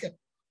landscape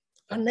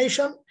and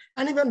nation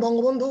and even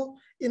Bangabandhu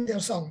in their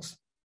songs.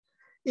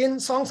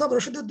 In songs of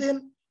Rashiduddin,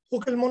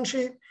 Ukil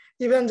Munshi,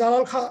 even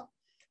Jalal Khan,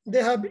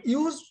 they have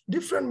used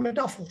different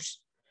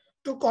metaphors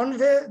to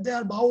convey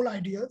their Baul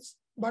ideas,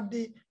 but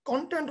the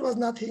content was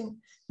nothing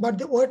but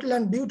the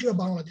wetland beauty of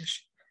Bangladesh.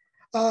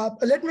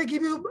 Let me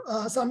give you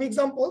some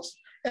examples.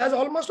 As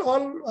almost all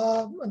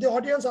the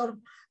audience are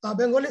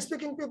Bengali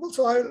speaking people,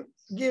 so I will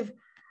give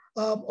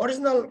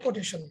original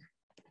quotation.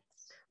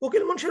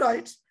 Ukil Munshi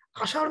writes,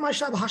 Ashar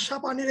maisha bhasha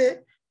panire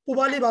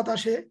pubali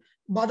batashe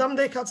badam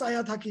dekha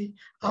chaya thaki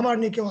amar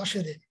nikeo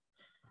ashere.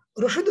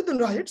 Rashiduddin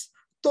writes,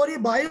 Tori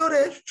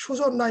bayore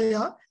sujon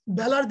naiya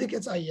belar dike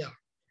chaiya.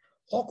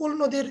 Okul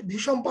nodir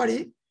bhisham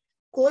pari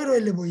koi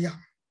roile boiya.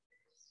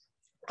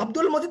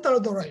 Abdul Majid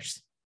Talukdar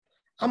writes,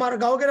 Amar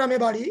gao grame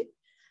bari,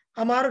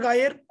 amar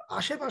gayer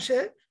ashe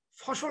pashe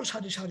ফসল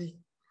সারি সারি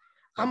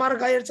আমার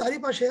গায়ের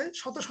চারিপাশে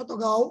শত শত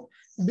গাও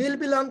বিল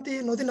বিলান্তি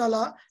নদী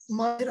নালা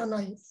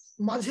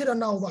মাঝিরা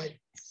নাও by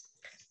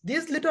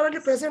These literally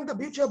present the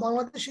beauty of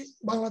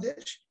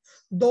Bangladesh,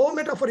 though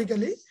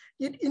metaphorically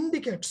it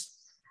indicates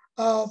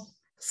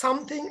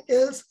something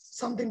else,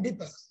 something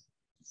deeper.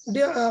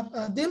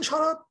 Din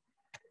Sharat,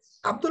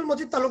 Abdul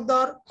Majid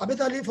Talukdar, Abid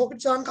Ali, Fokir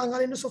Chan,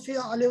 Kangarinu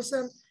Sophia, Ali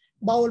Hussain,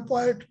 Baul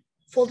poet,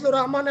 Fazlur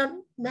Rahman and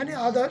many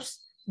others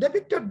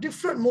depicted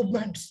different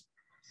movements.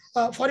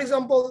 For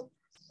example,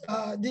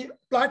 the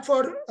plight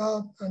for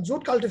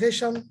jute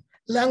cultivation,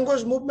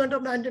 language movement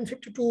of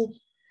 1952,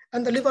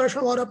 and the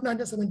Liberation War of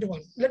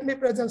 1971. Let me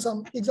present some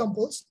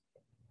examples.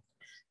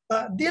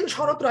 Din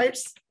Sharat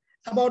writes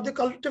about the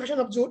cultivation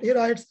of jute. He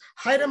writes,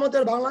 Haire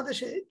moder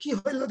Bangladeshe ki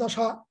hoilo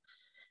dasha,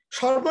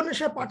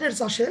 Sarboneshe pater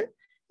chashe,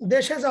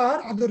 deshe jahar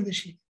ador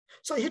beshi.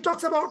 So he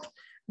talks about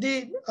the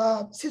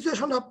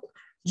situation of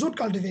jute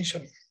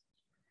cultivation.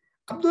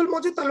 Abdul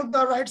Majid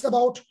Talukdar writes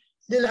about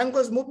the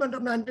language movement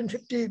of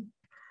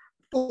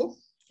 1952.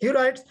 He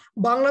writes,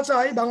 Bangla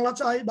chai, Bangla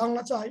chai,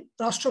 Bangla chai,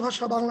 Rashtra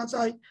bhasha Bangla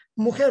chai,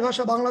 Mukher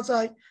bhasha Bangla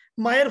chai,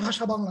 Mayer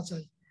bhasha Bangla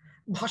chai.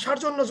 Bhashar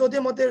jonno jodi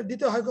moder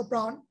dite hoy go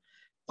pran,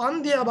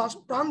 pran dia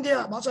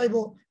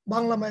bachaibo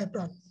Bangla mayer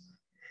pran.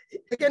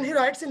 Again he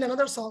writes in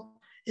another song,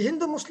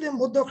 Hindu, Muslim,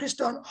 Buddha,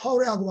 Christian,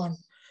 haure agwan,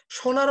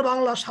 sonar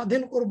Bangla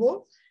স্বাধীন করব,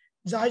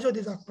 jai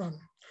jodi jak pran.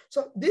 So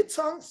these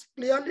songs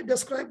clearly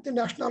describe the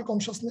national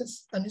consciousness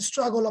and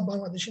struggle of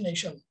Bangladeshi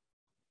nation.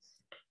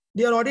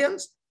 Dear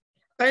audience,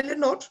 kindly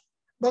note,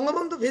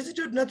 Bangabandhu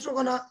visited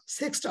Netrokona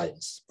 6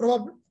 times.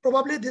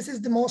 Probably this is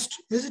the most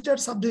visited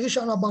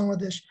subdivision of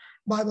Bangladesh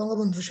by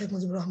Bangabandhu Sheikh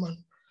Mujibur Rahman.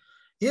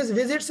 His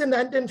visits in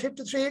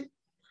 1953,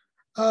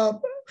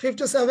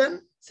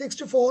 57,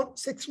 64,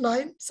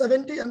 69,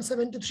 70, and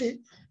 73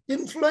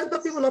 influenced the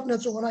people of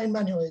Netrokona in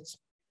many ways.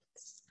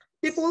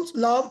 People's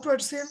love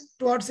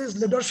towards his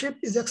leadership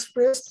is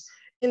expressed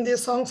in the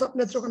songs of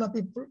Netrokona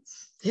people.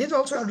 He is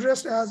also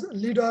addressed as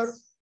leader,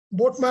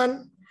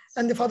 boatman,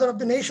 and the father of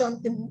the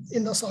nation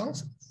in the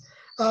songs.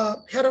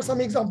 Here are some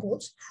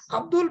examples.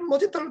 Abdul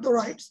Majid Talukdar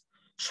writes,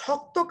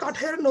 Shokto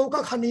kather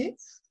nauka khani,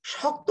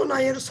 Shokto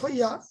nayer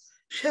soya,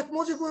 Sheikh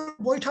Mujibur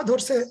boitha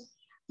dhorse,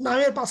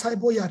 namer pasay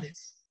boyare.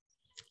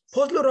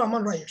 Fazlur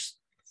Rahman writes,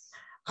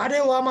 Are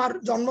o amar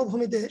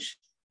janmobhumi desh,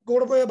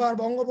 gorbo ebar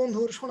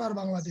Bangabandhur sonar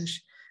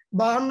Bangladesh.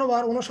 52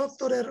 বার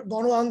 69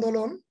 গণ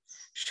আন্দোলন,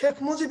 শেখ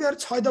মুজিবের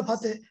 6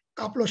 দফাতে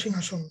কাঁপলো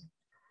সিংহাসন,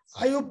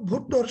 আইয়ুব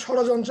ভুট্টোর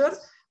ষড়যন্ত্রের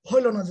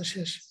হইল না যে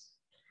শেষ.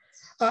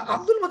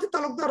 Abdul Majid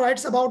Talukdar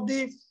writes about the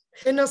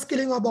heinous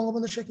killing of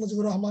Bangabandhu Sheikh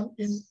Mujibur Rahman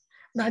in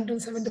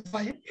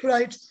 1975. He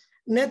writes,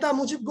 Neta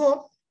Mujib go,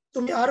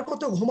 tumi ar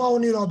koto ghumao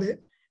নীরবে,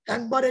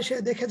 একবার এসে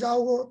দেখে যাও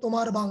গো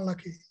তোমার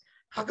বাংলাকে,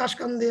 আকাশ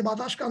কান্দে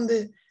বাতাস কান্দে,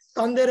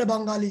 কান্দে রে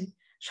বাঙালি,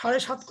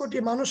 7.5 কোটি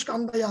মানুষ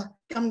কান্দাইয়া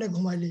কেমনে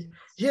ঘুমাইলি.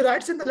 He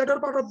writes in the later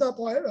part of the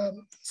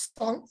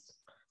song,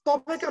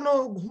 তবে কেন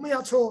ঘুমিয়ে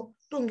আছো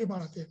টুঙ্গি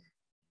পাড়াতে.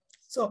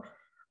 So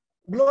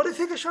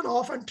glorification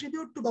of and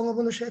tribute to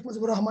Bangabandhu Sheikh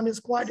Mujibur Rahman is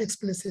quite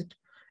explicit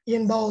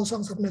in Baul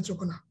songs of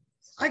Netrokona.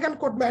 I can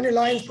quote many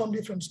lines from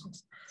different songs.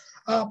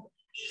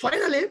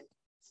 Finally,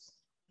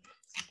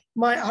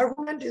 my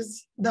argument is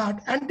that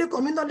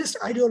anti-communalist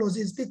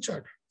ideology is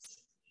pictured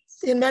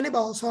in many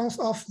Baul songs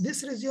of this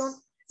region.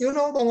 You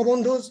know,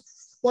 Bangabandhu's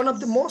one of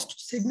the most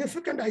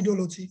significant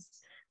ideology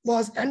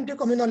was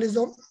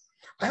anti-communalism.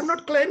 I am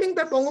not claiming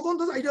that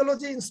Bangabandhu's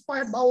ideology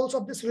inspired Bauls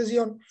of this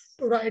region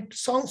to write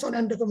songs on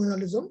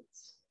anti-communalism,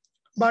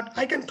 but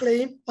I can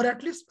claim, or at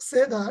least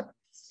say, that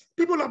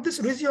people of this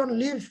region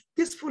live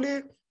peacefully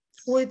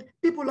with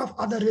people of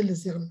other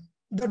religion.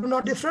 They do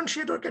not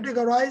differentiate or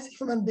categorize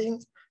human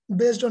beings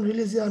based on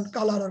religion,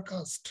 color, or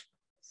caste.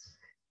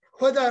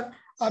 Whether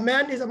a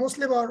man is a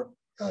Muslim or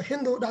a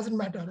Hindu doesn't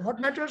matter. What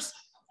matters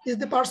is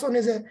the person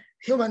is a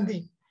human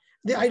being.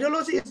 The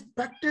ideology is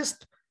practiced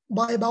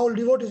by Baul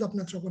devotees of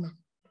Netrokona.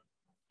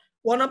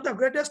 One of the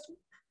greatest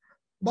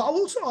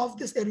Bauls of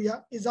this area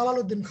is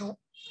Jalaluddin Khan.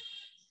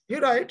 He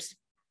writes,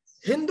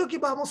 Hindu ki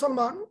ba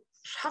Musalman,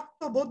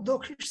 Shakto Buddha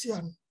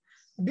Christian.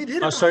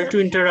 Sorry to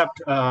interrupt,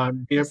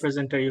 dear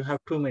presenter, you have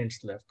 2 minutes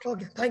left.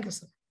 Okay, thank you,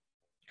 sir.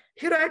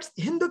 He writes,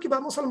 Hindu ki ba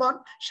Musalman,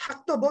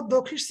 Shakto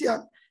Buddha Christian,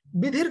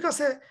 Bidhir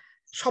kase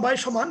shobai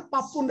shoman,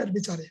 pap punner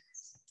bichare.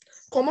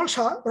 Kamal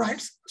Shah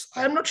writes,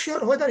 I am not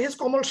sure whether he is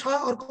Kamal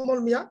Shah or Kamal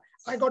Mia.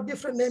 I got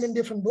different name in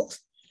different books.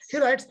 He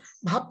writes,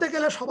 ভাবতে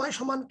গেলে সবাই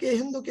সমান, কে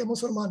হিন্দু কে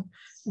মুসলমান,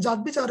 জাত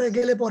বিচারে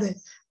গেলে পরে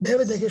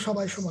ভেবে দেখে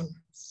সবাই সমান.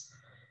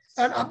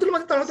 And Abdul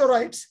Majid Talukdar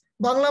writes,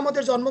 Bangla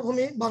আমাদের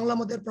জন্মভূমি, বাংলা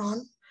আমাদের প্রাণ,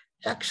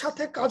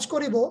 একসাথে কাজ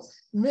করিব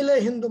মিলে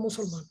হিন্দু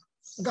মুসলমান.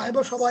 গাইব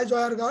সবাই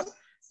জয়ার গান,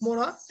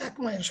 মোরা এক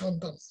মায়ের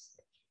সন্তান.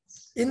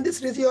 In this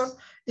region,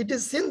 it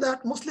is seen that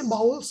Muslim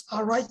Bauls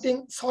are writing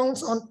songs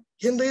on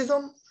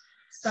Hinduism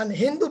and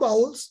Hindu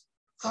Bauls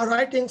are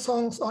writing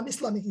songs on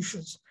Islamic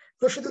issues.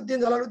 Rashiduddin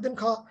Jalaluddin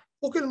Khan,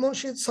 Ukil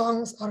Munshid's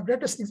songs are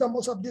greatest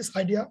examples of this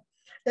idea.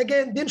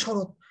 Again, Din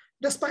Sharot,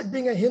 despite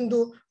being a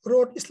Hindu,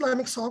 wrote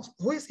Islamic songs,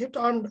 which he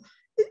termed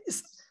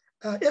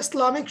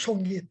Islamic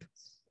Shongit.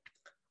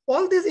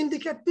 All these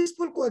indicate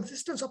peaceful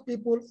coexistence of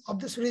people of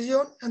this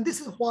region, and this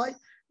is why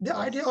the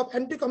idea of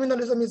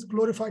anti-communalism is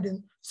glorified in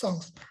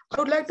songs. I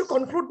would like to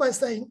conclude by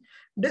saying,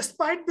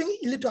 despite being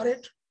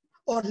illiterate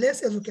or less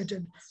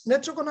educated,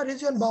 Netrokona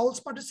region Bauls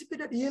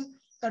participated in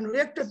and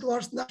reacted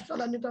towards national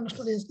and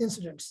international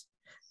incidents.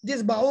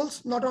 These Bauls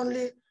not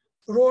only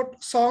wrote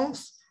songs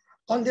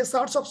on the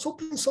asserts of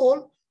supreme soul,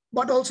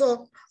 but also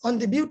on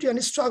the beauty and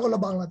struggle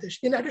of Bangladesh.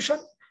 In addition,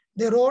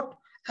 they wrote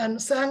and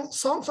sang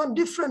songs on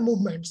different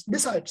movements.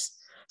 Besides,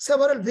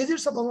 several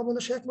visits of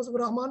Bangabandhu Sheikh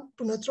Mujibur Rahman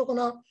to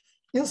Netrokona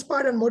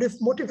inspired and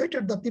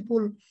motivated the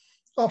people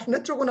of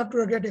Netrokona to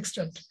a great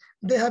extent.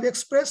 They have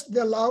expressed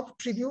their love,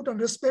 tribute, and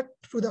respect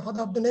to the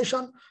father of the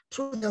nation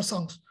through their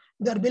songs.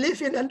 Their belief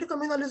in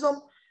anti-communalism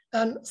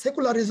and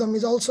secularism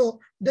is also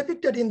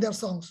depicted in their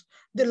songs.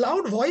 The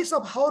loud voice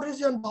of how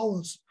region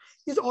Bauls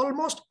is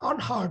almost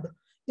unheard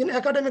in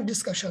academic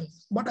discussion,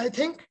 but I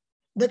think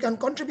they can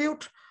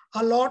contribute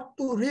a lot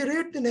to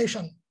reread the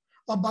nation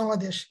of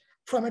Bangladesh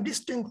from a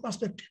distinct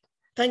perspective.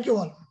 Thank you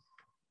all.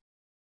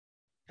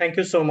 Thank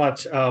you so much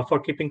for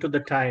keeping to the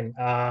time.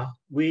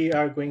 We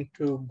are going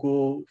to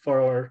go for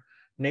our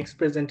next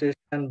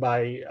presentation by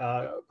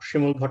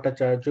Shimul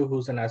Bhattacharya,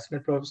 who's an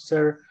assistant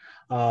professor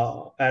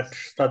at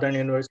Southern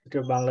University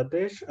of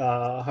Bangladesh.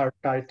 Her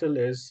title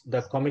is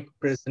The Comic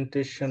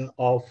Representation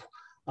of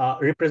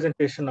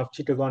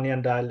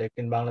Chittagonian Dialect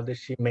in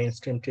Bangladeshi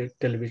Mainstream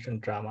Television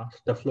Drama.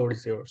 The floor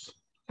is yours.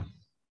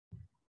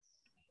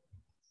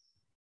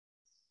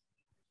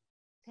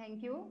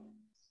 Thank you.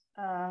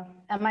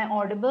 Am I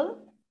audible?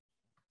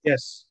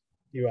 Yes,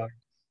 you are.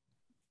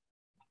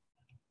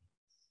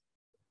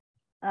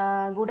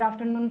 Good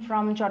afternoon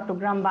from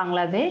Chattogram,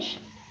 Bangladesh.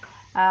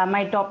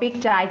 My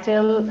topic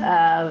title,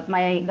 the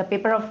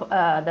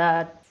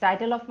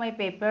title of my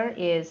paper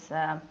is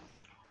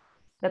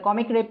The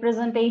Comic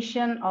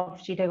Representation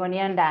of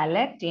Chittagonian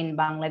Dialect in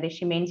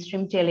Bangladeshi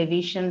Mainstream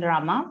Television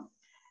Drama.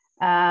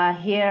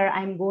 Here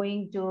I'm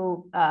going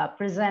to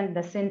present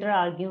the central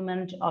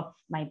argument of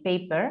my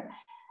paper.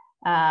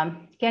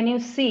 Can you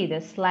see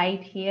the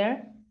slide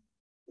here?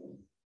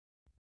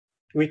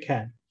 We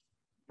can.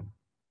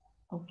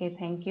 Okay,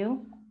 thank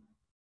you.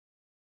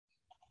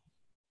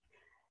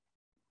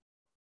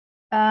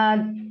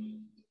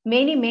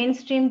 Many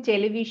mainstream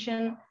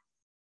television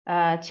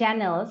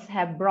channels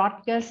have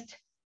broadcast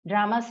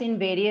dramas in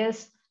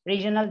various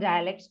regional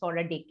dialects for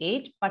a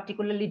decade,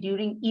 particularly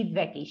during Eid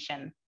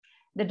vacation.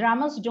 The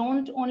dramas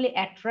don't only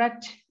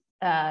attract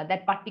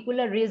that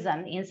particular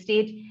reason,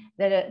 instead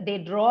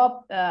they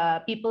draw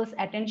people's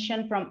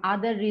attention from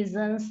other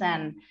reasons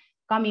and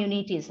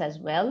communities as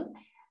well.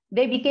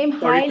 They became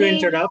Sorry to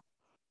interrupt.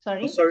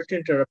 Sorry? Sorry to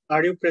interrupt.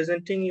 Are you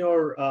presenting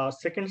your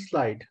second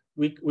slide?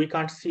 We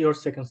can't see your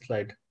second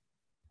slide.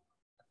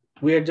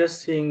 We are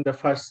just seeing the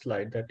first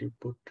slide that you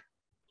put.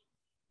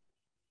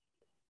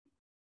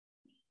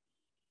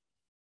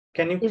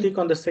 Can you click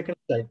on the second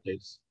slide,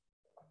 please?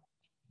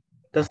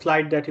 The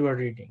slide that you are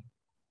reading.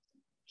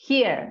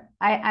 Here,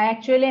 I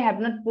actually have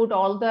not put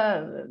all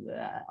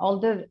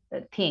the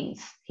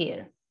things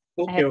here.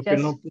 Okay, okay,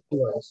 no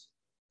worries.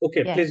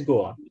 Okay, yes. Please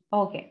go on.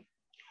 Okay.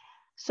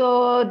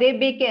 So they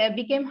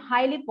became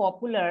highly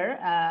popular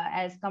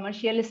as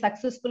commercially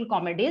successful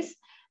comedies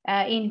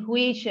in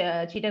which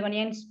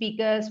Chittagonian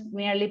speakers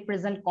merely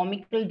present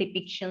comical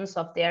depictions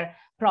of their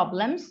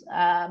problems.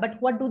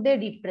 But what do they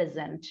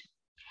represent?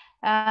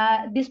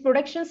 These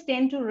productions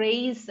tend to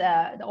raise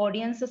the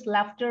audience's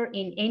laughter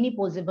in any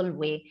possible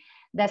way.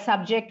 The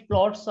subject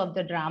plots of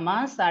the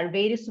dramas are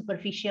very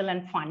superficial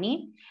and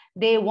funny.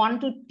 They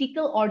want to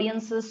tickle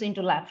audiences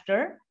into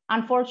laughter.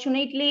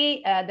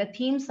 Unfortunately, the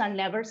themes are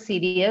never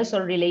serious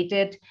or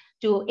related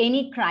to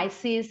any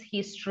crisis,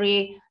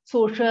 history,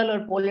 social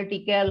or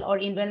political or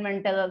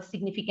environmental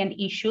significant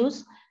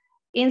issues.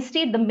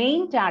 Instead, the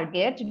main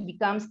target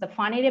becomes the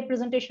funny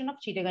representation of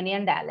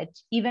Chittagonian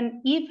dialect.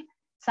 Even if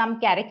some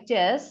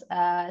characters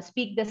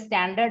speak the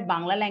standard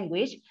Bangla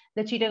language,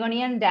 the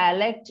Chittagonian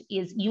dialect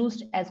is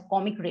used as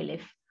comic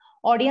relief.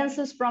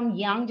 Audiences from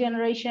young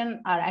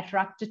generation are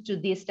attracted to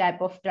this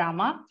type of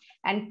drama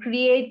and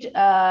create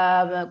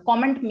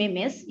comment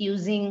memes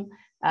using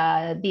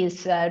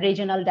these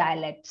regional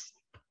dialects.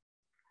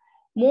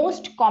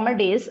 Most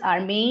comedies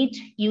are made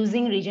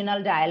using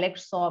regional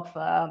dialects of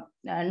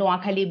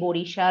Noakhali,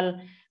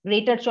 Borishal,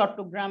 Greater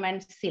Chattogram,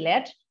 and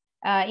Sylhet.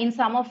 In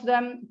some of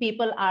them,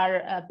 people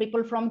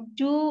from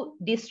two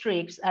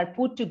districts are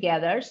put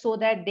together so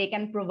that they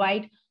can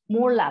provide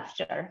more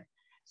laughter.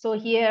 So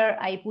here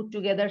I put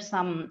together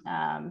some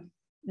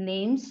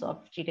names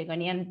of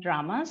Chittagonian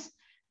dramas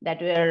which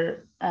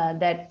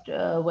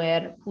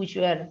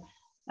were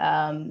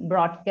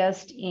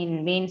broadcast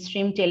in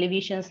mainstream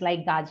televisions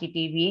like Gaji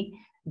TV,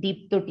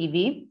 Deepto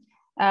TV.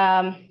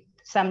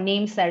 Some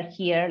names are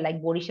here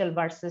like Borishal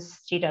versus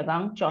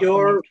Chittagong,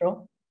 Chotto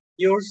Metro.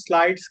 Your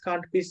slides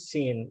can't be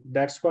seen.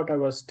 That's what I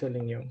was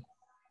telling you.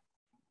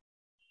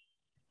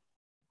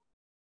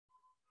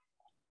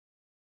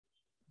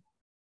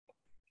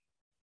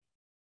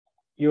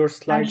 Your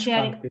slides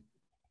can't be.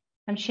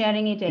 I'm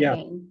sharing it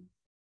again.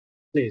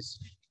 Please.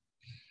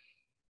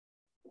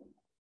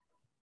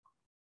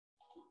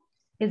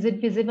 Is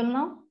it visible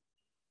now?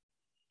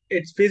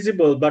 It's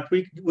visible, but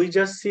we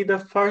just see the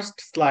first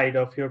slide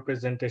of your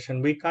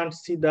presentation. We can't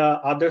see the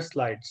other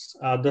slides,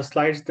 the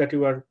slides that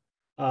you are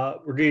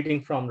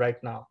reading from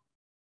right now.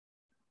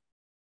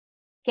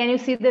 Can you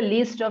see the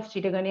list of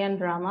Chittagonian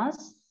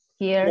dramas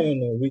here?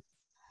 No,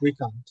 we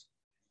can't.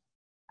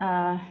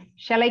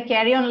 Shall I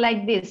carry on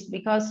like this?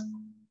 Because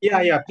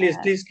yeah,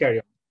 please carry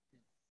on.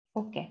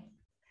 Okay.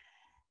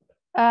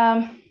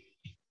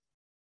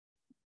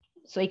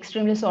 So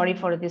extremely sorry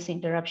for this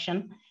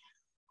interruption.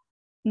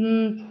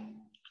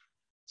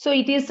 So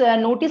it is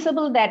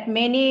noticeable that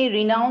many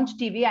renowned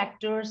TV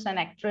actors and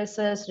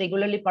actresses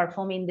regularly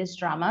perform in these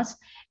dramas.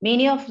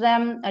 Many of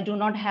them do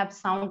not have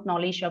sound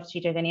knowledge of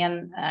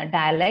Chittagonian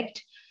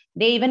dialect.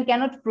 They even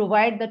cannot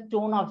provide the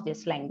tone of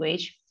this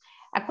language.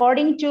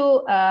 According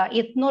to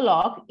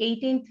Ethnologue,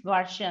 18th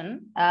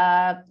version,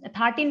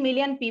 13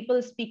 million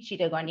people speak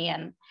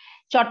Chittagonian.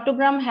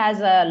 Chattogram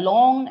has a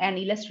long and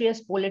illustrious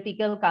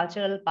political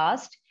cultural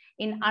past.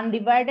 In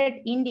undivided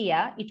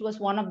India, it was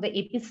one of the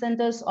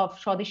epicenters of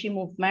Swadeshi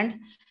movement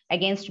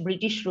against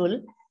British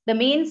rule. The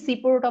main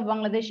seaport of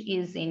Bangladesh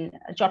is in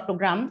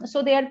Chattogram.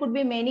 So there could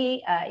be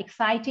many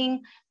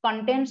exciting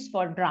contents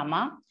for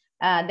drama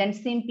than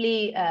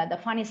simply the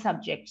funny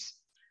subjects.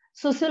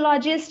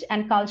 Sociologist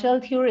and cultural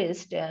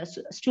theorist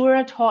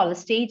Stuart Hall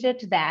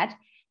stated that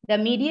the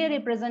media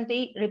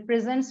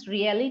represents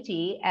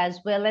reality as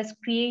well as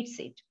creates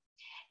it.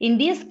 In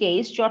this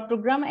case,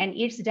 Chattogram and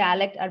its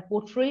dialect are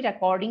portrayed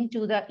according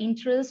to the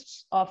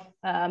interests of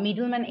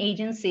middleman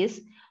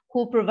agencies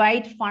who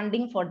provide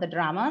funding for the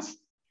dramas.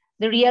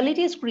 The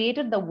reality is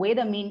created the way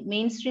the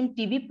mainstream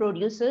TV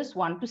producers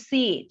want to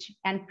see it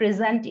and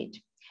present it.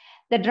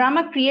 The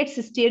drama creates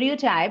a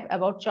stereotype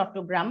about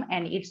Chattogram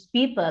and its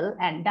people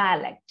and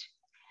dialect.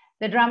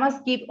 The dramas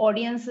give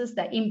audiences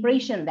the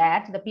impression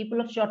that the people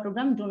of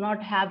Chattogram do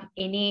not have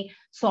any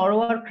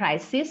sorrow or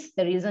crisis.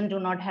 The reason do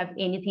not have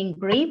anything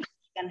grave,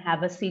 can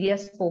have a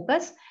serious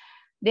focus.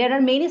 There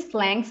are many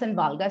slangs and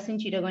vulgars in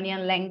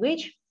Chittagonian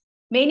language.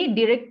 Many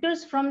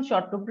directors from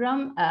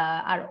Chattogram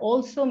are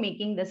also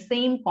making the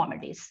same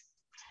comedies.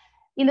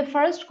 In the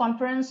first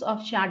conference of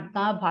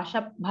Chadga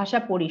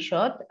Bhasha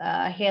Porishad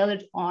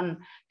held on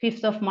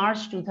 5th of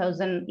March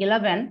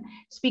 2011,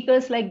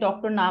 speakers like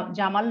Dr.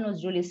 Jamal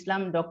Nazrul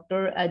Islam,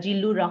 Dr.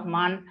 Jillur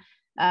Rahman,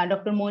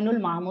 Dr. Moinul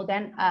Mahmood,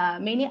 and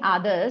many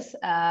others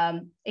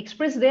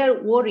expressed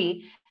their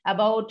worry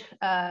about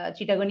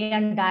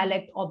Chittagonian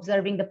dialect,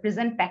 observing the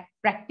present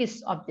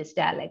practice of this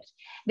dialect.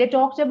 They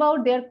talked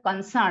about their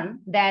concern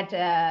that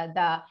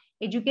the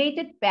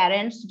educated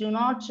parents do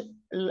not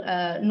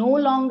no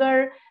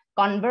longer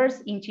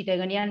converse in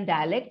Chittagonian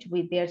dialect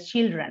with their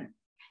children.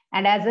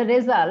 And as a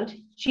result,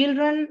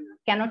 children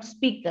cannot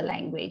speak the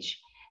language.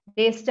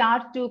 They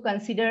start to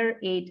consider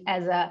it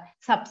as a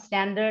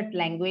substandard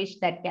language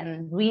that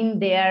can ruin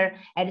their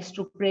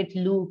aristocrat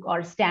look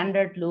or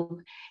standard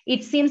look.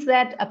 It seems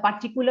that a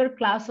particular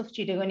class of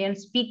Chittagonian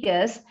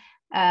speakers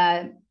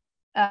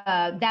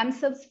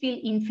themselves feel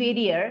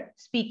inferior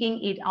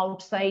speaking it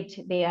outside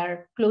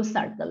their close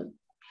circle.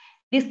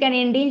 This can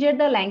endanger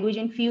the language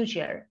in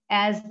future,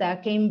 as the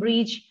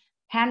Cambridge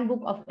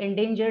Handbook of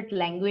Endangered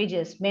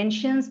Languages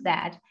mentions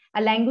that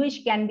a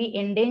language can be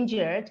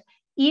endangered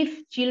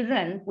if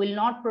children will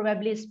not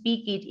probably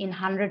speak it in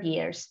 100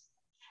 years.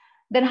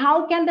 Then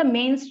how can the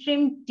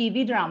mainstream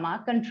TV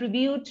drama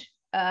contribute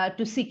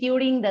to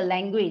securing the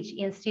language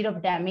instead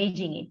of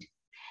damaging it?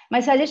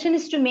 My suggestion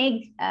is to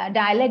make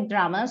dialect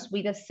dramas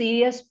with a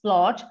serious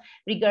plot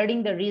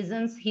regarding the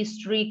region's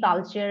history,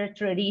 culture,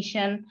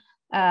 tradition,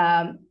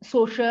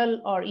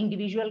 social or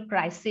individual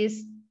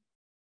crisis.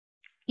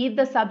 If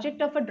the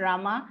subject of a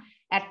drama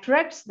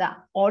attracts the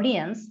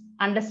audience,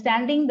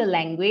 understanding the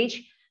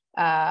language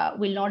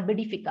will not be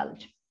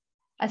difficult.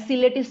 A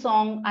Sileti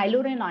song,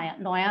 Ailore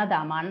Noya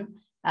Daman,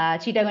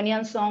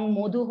 Chittagonian song,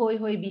 Modu Hoi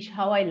Hoi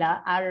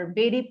Bishawaila are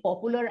very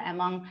popular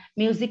among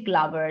music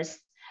lovers.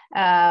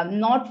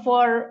 Not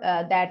for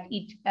that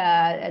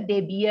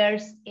they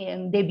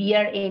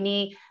bear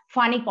any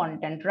funny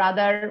content,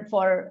 rather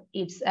for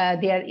its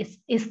their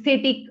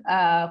aesthetic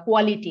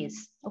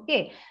qualities.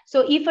 Okay,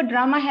 so if a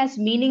drama has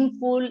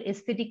meaningful,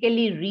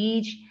 aesthetically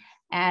rich,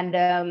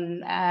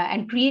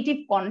 and creative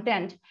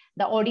content,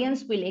 the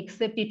audience will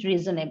accept it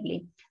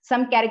reasonably.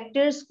 Some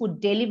characters could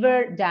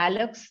deliver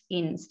dialogues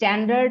in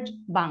standard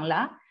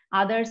Bangla,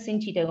 others in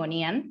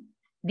Chittagonian.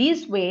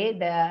 This way,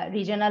 the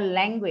regional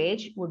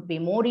language would be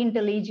more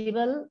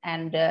intelligible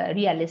and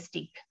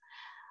realistic.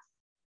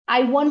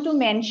 I want to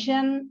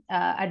mention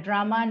a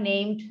drama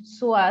named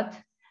Swat.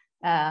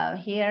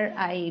 Here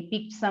I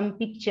picked some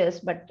pictures,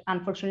 but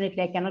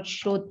unfortunately I cannot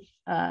show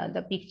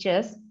the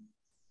pictures.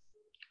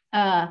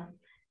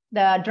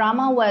 The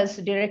drama was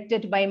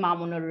directed by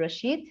Mamunur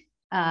Rashid.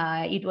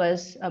 It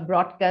was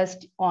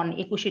broadcast on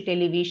Ekushi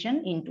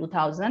television in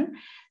 2000.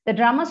 The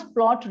drama's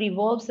plot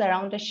revolves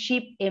around a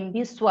ship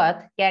MV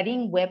Swat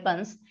carrying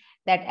weapons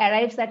that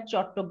arrives at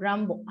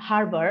Chattogram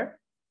harbor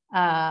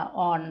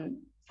on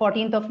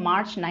 14th of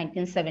March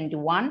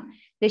 1971.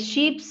 The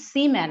ship's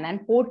seamen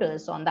and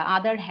porters, on the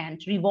other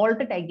hand,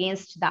 revolted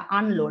against the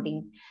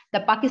unloading. The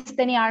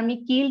Pakistani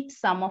army killed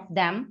some of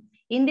them.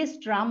 In this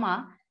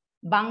drama,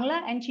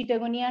 Bangla and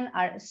Chittagonian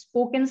are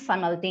spoken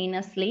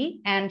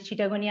simultaneously, and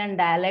Chittagonian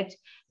dialect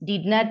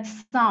did not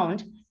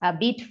sound a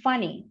bit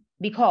funny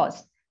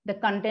because the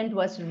content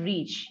was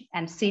rich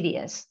and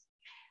serious.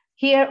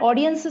 Here,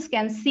 audiences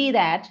can see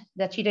that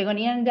the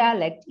Chittagonian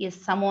dialect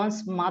is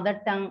someone's mother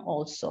tongue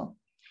also,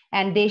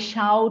 and they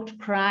shout,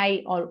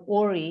 cry, or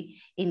worry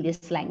in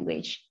this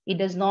language. It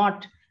does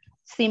not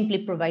simply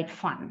provide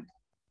fun.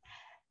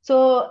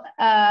 So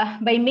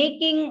by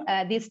making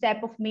this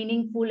type of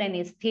meaningful and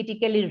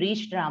aesthetically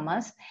rich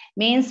dramas,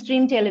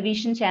 mainstream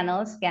television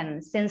channels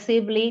can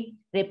sensibly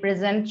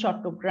represent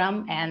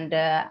Chattogram and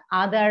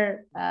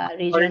other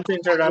regions. Sorry to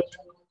interrupt,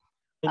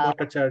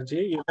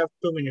 Bhattacharjee, you have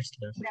 2 minutes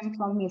left.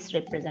 From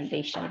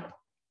misrepresentation.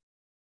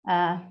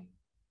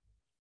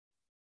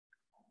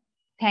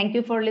 Thank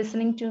you for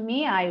listening to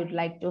me. I would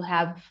like to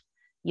have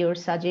your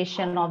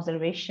suggestion,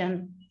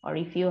 observation, or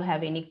if you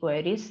have any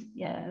queries,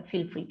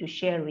 feel free to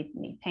share with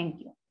me. Thank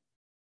you.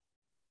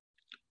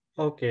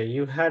 Okay,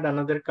 you had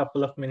another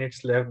couple of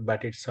minutes left,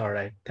 but it's all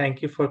right.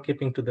 Thank you for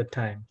keeping to the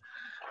time.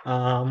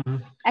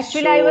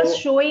 Actually, I was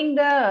showing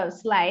the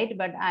slide,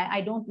 but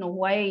I don't know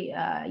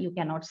why you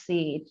cannot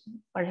see it.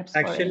 Perhaps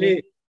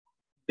actually,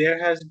 there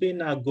has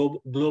been a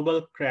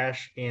global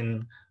crash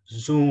in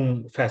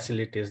Zoom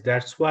facilities.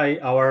 That's why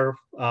our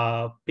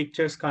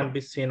pictures can't be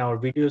seen, our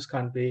videos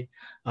can't be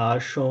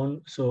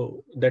shown.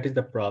 So that is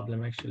the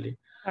problem, actually.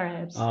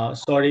 Perhaps.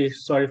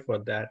 Sorry for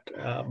that.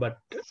 But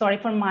sorry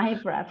from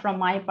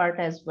my part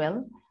as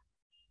well.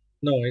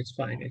 No, it's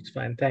fine. It's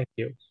fine. Thank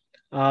you.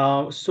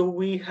 So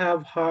we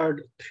have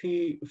heard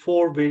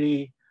 4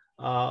 very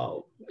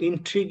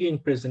intriguing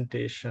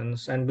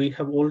presentations, and we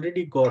have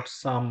already got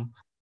some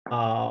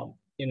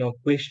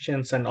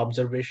questions and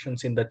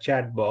observations in the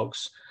chat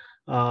box.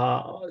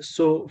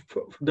 So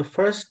the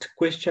first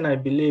question, I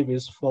believe,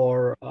 is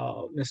for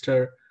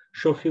Mr.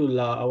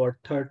 Shofiullah, our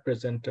third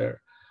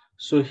presenter.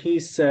 So he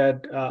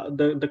said,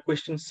 the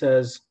question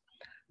says,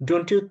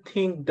 don't you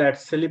think that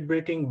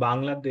celebrating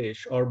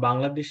Bangladesh or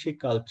Bangladeshi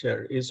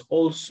culture is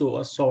also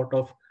a sort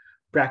of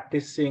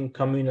practicing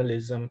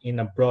communalism in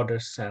a broader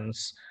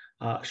sense?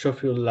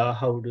 Shofiullah,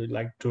 how would you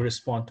like to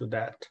respond to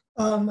that?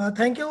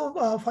 Thank you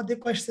for the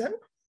question.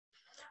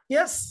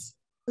 Yes,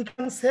 we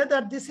can say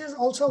that this is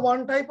also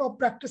one type of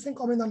practicing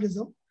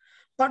communalism,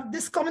 but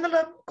this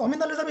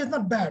communalism is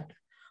not bad.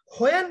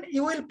 When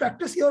you will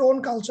practice your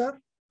own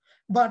culture,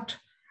 but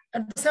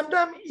at the same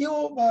time,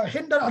 you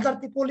hinder other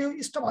people,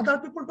 you stop other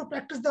people to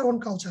practice their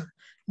own culture,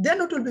 then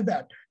it will be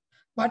bad.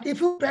 But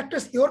if you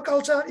practice your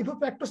culture, if you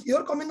practice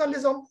your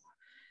communalism,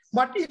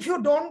 but if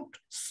you don't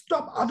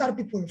stop other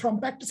people from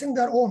practicing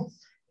their own,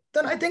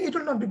 then I think it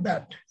will not be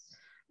bad.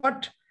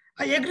 But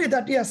I agree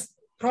that yes,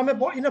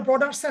 in a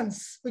broader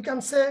sense, we can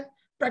say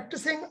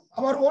practicing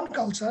our own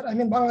culture, I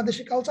mean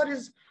Bangladeshi culture,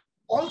 is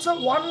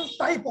also one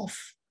type of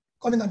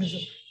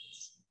communalism.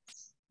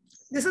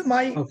 This is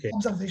my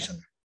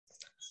observation.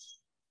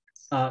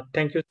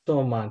 Thank you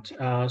so much.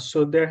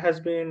 So there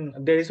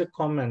is a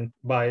comment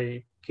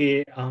by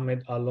K.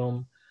 Ahmed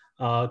Alam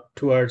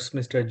towards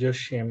Mr.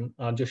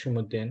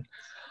 Joshimuddin.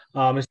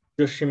 Mr.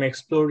 Joshim,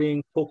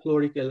 exploring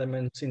folkloric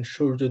elements in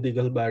Surjo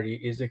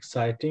Digalbari is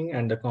exciting,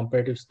 and the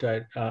comparative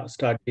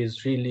study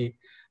is really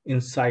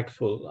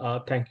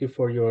insightful. Thank you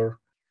for your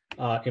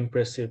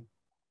impressive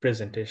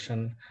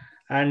presentation.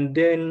 And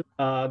then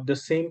the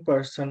same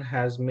person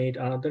has made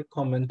another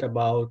comment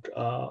about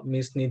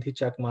Ms. Nidhi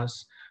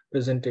Chakma's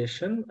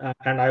presentation,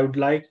 and I would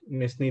like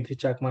Ms. Nidhi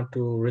Chakma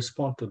to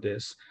respond to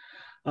this.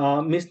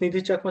 Ms.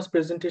 Nidhi Chakma's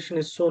presentation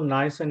is so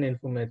nice and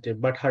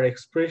informative, but her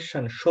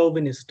expression,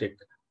 chauvinistic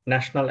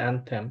national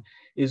anthem,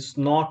 is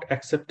not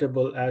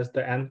acceptable, as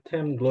the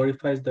anthem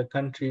glorifies the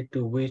country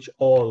to which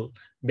all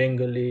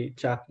Bengali,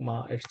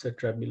 Chakma,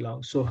 etc.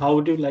 belong. So how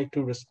would you like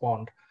to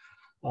respond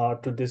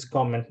to this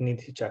comment,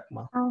 Nidhi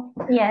Chakma?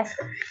 Yes,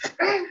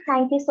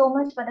 thank you so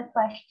much for the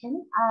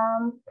question.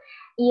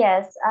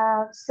 Yes,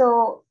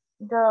 so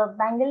the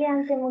Bengali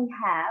anthem we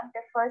have,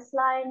 the first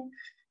line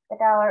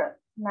that our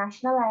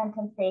national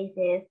anthem says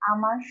is,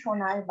 Amar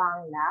Shonar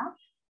Bangla,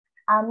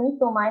 Ami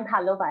Tomai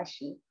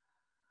Bhalobashi.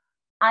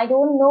 I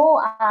don't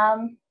know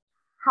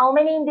how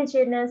many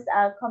indigenous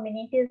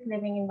communities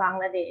living in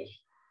Bangladesh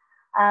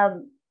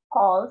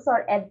calls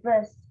or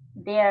address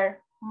their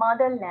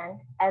motherland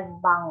as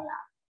Bangla.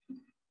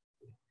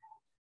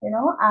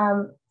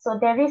 So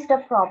there is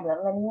the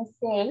problem when you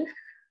say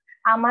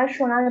আমার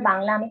সোনার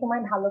বাংলা আমি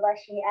তোমায়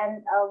ভালোবাসি, and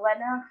when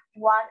a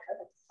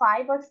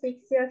 5 or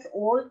 6 years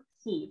old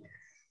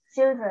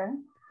children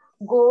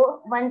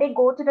when they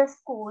go to the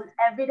school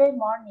every day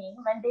morning,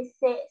 when they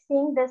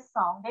sing this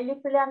song, they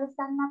literally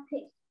understand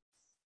nothing,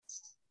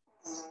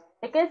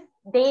 because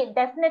they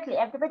definitely,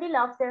 everybody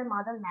loves their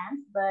motherland,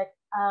 but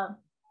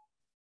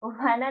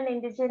when an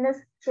indigenous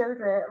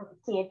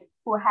kid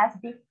who has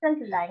different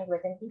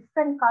language and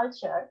different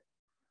culture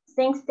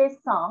sings this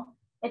song,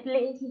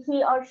 he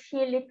or she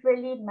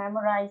literally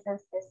memorizes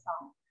this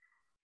song.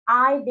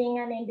 I, being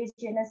an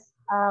indigenous,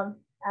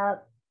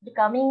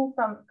 coming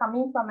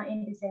from an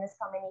indigenous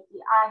community,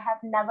 I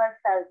have never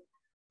felt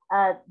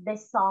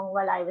this song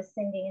while I was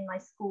singing in my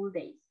school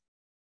days,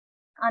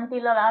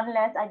 until or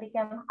unless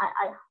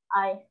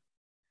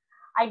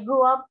I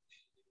grew up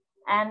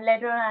and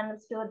later on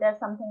understood that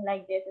something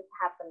like this is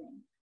happening.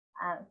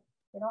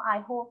 I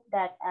hope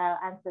that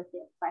answers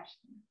your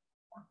question.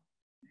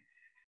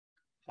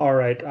 All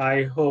right, I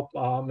hope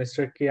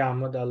Mr. K.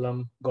 Ahmad Alam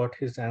got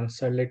his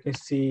answer. Let me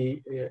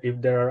see if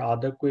there are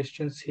other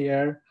questions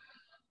here.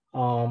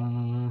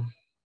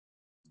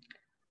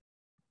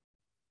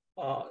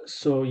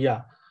 So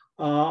yeah,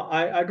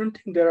 I don't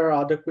think there are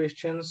other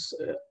questions.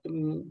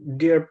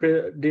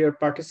 Dear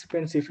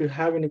participants, if you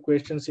have any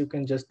questions, you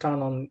can just turn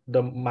on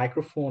the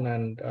microphone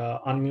and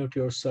unmute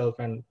yourself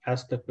and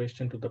ask the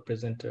question to the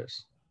presenters.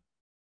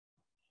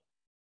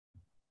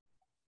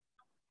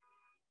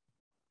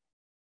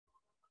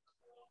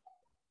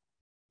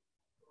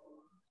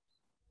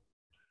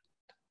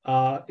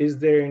 Is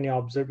there any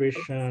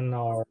observation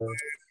or?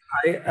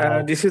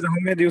 This is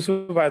Ahmed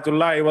Yusuf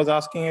Ayatullah. I was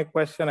asking a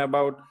question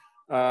about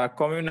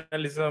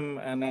communalism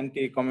and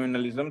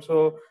anti-communalism. So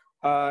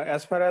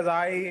as far as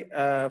I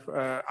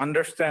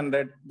understand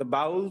that the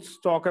Bowles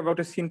talk about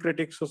a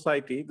syncretic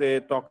society, they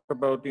talk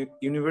about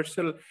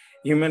universal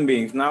human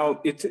beings. Now,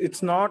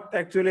 it's not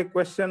actually a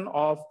question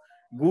of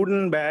good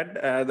and bad,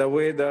 the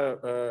way the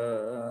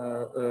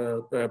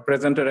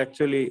presenter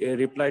actually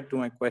replied to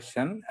my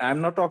question.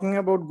 I'm not talking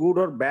about good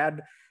or bad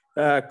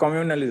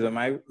communalism.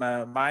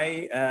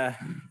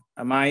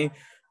 My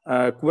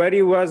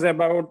query was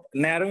about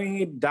narrowing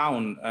it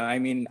down. I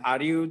mean,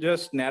 are you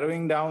just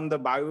narrowing down the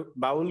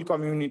Baul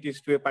communities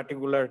to a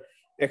particular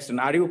extent?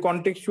 Are you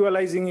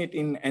contextualizing it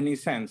in any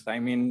sense? I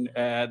mean,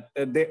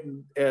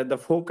 the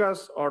focus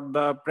or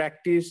the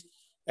practice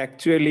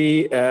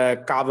actually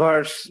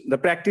the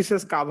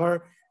practices cover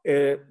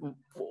a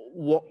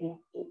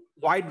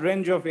wide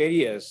range of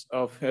areas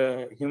of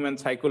human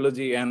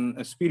psychology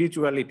and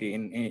spirituality,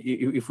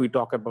 if we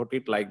talk about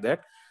it like that.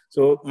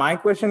 So my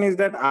question is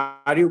that,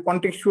 are you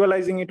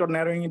contextualizing it or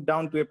narrowing it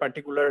down to a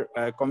particular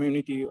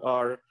community?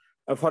 Or,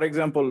 for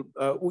example,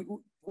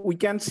 we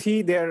can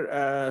see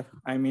their,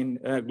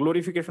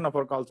 glorification of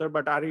our culture,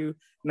 but are you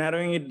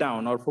narrowing it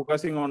down or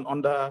focusing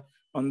on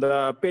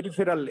the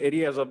peripheral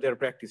areas of their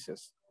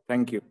practices?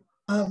 Thank you.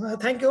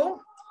 Thank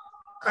you.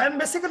 I'm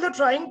basically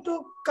trying to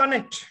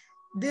connect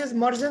these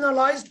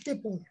marginalized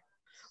people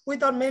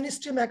with our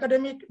mainstream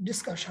academic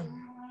discussion.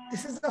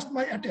 This is just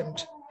my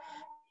attempt.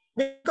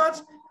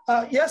 Because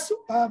yes,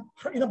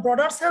 in a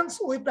broader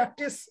sense, we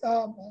practice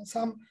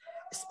some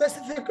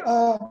specific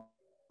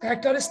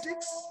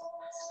characteristics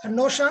and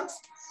notions,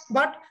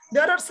 but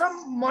there are some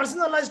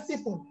marginalized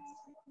people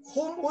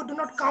whom we do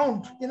not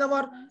count in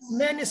our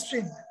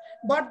mainstream,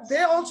 but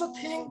they also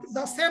think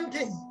the same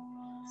thing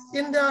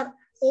in their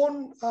own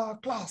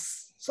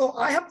class. So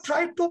I have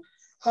tried to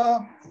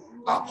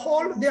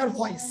uphold their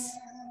voice.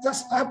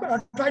 Just I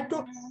have tried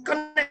to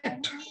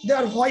connect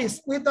their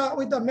voice with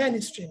the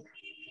mainstream.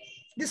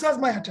 This was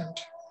my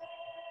attempt.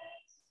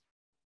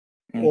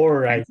 All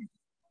right.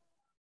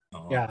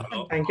 Yeah,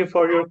 thank you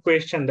for your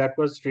question. That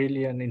was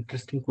really an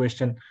interesting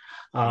question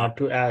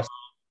to ask.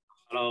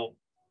 Hello,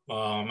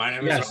 my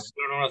name is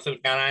Russell.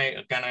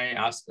 Can I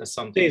ask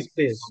something?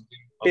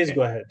 Please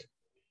go ahead.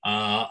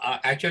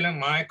 Actually,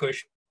 my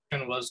question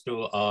was to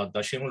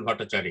the Shimul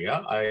Bhattacharya.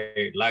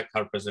 I like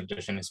her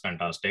presentation; is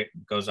fantastic,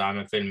 because I'm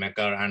a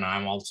filmmaker and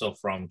I'm also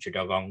from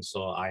Chittagong, so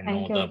I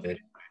know the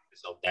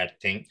benefits of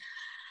that thing.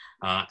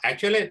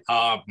 Actually,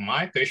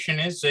 my question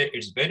is,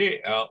 it's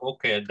very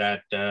okay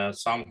that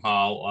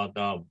somehow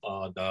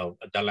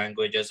the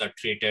languages are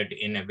treated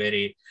in a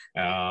very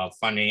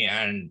funny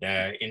and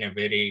in a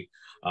very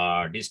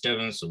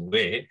disturbance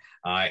way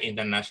in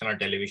the national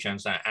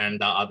televisions and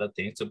the other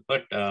things.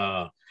 But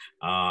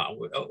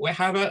we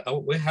have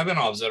an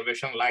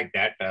observation like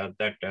that,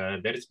 that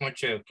there is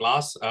much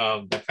class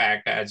the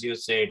fact, as you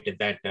said,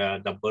 that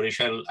the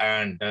Borishal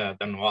and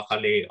the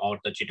Noakhali or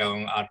the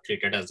Chittagong are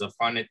treated as a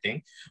funny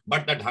thing,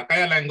 but the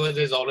Dhakaya language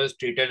is always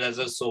treated as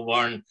a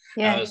sovereign,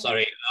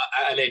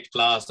 elite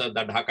class, the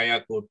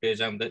Dhakaya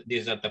Kurtis, and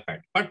these are the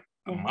facts. But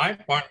my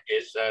point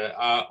is,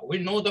 we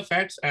know the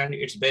facts and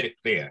it's very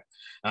clear.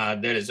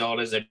 There is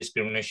always a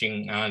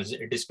discrimination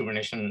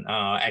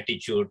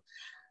attitude.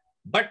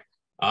 But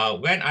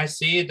when I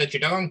see the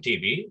Chittagong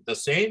TV, the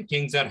same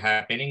things are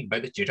happening by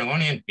the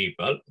Chittagonian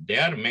people. They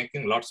are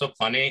making lots of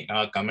funny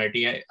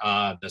comedy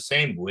the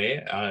same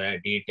way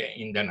did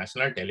in the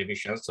national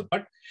television. So,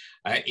 but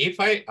if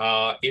I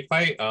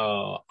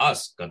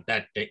ask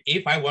that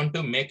if I want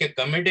to make a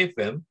comedy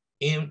film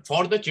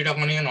for the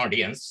Chittagonian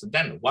audience,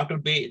 then what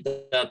would be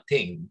the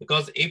thing?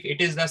 Because if it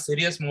is the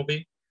serious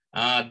movie,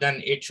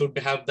 then it should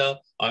have the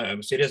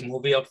serious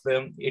movie of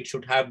film. It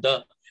should have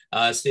the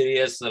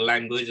serious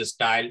language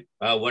style,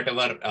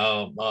 whatever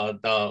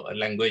the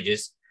language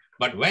is.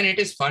 But when it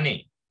is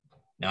funny,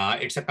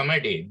 it's a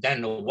comedy,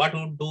 then what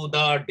would do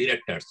the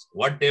directors?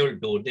 What they will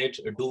do? They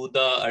do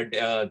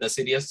the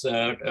serious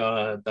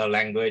the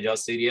language or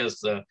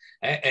serious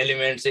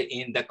elements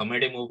in the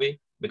comedy movie.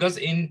 Because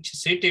in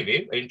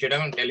CTV, in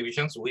Chittagong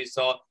televisions, we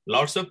saw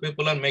lots of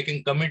people are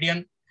making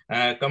comedy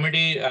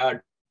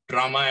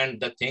drama and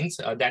the things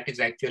that is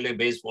actually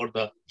based for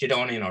the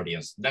Chittagonian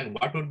audience. Then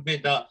what would be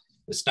the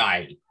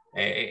style?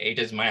 It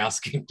is my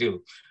asking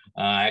to,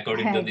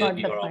 according to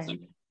your answer.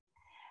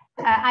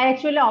 I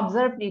actually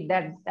observed it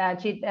that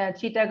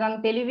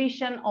Chittagong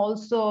television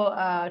also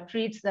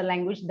treats the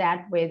language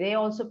that way. They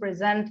also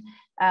present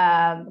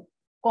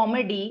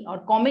comedy or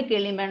comic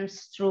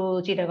elements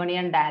through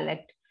Chittagonian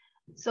dialect.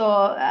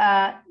 So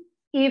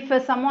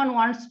if someone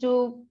wants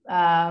to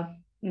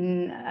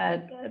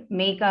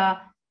make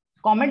a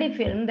comedy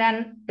film,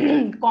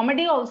 then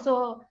comedy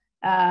also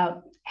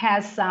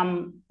has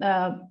some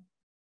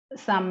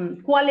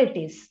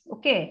qualities.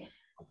 Okay.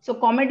 So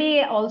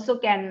comedy also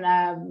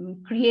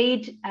can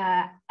create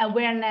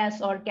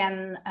awareness or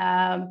can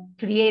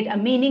create a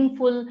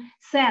meaningful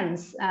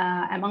sense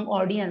among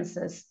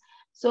audiences.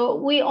 So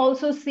we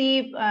also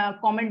see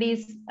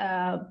comedies,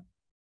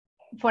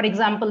 for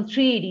example,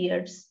 Three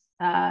Idiots,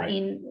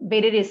 in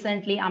very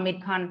recently, Amir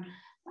Khan,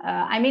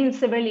 I mean,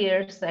 several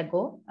years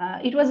ago,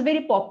 it was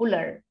very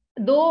popular.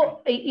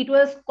 Though it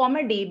was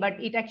comedy, but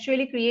it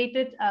actually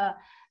created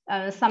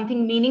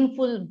something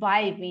meaningful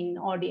vibe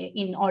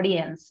in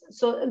audience.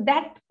 So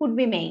that could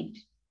be made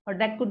or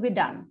that could be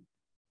done.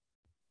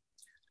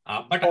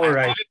 But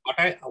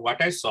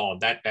what I saw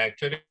that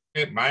actually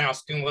my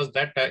asking was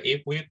that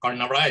if we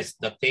cornerize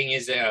the thing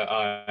is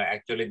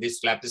actually this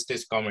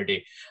slapstick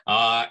comedy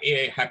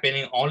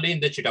happening only in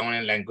the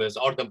Chittagonian language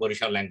or the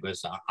Borisha language.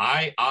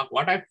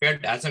 What I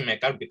felt as a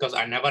maker, because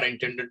I never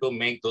intended to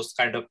make those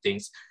kind of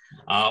things,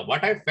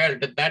 what I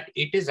felt that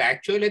it is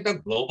actually the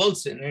global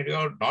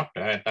scenario, not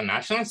the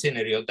national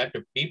scenario, that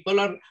people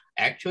are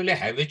actually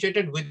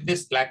habituated with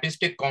this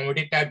slapstick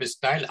comedy type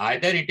style.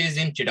 Either it is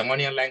in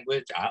Chittagonian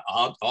language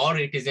or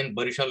it is in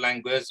Borisha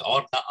language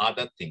or the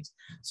other things.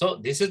 So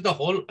this is the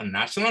whole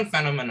national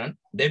phenomenon.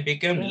 They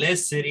became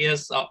less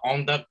serious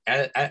on the,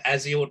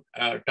 as you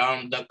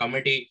term, the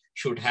comedy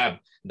should have.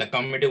 The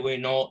comedy, we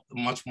know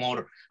much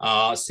more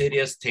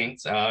serious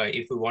things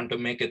if we want to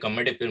make a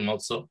comedy film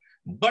also.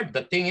 But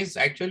the thing is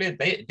actually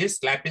this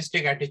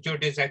slapstick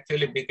attitude is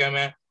actually become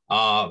a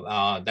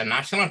the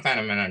national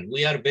phenomenon.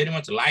 We are very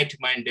much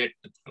light-minded.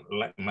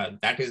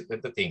 That is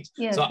the things.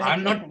 Yes, so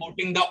I'm not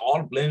putting the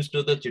all blames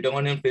to the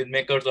Chittagonian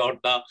filmmakers or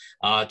the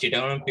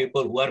Chittagonian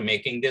people who are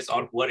making this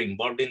or who are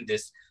involved in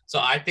this. So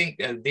I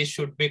think this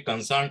should be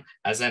concerned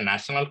as a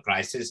national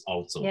crisis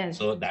also. Yes.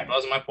 So that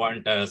was my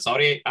point.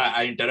 Sorry,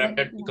 I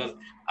interrupted because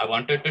I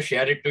wanted to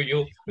share it to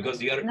you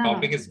because your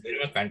topic is very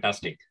much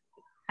fantastic.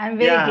 I'm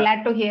very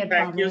glad to hear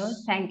from you.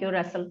 Thank you,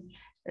 Russell.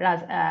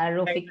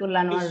 Rofiqul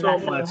Anwar, so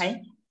much.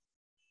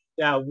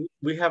 Yeah,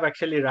 we have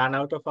actually run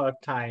out of our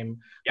time.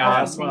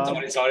 Yeah,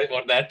 sorry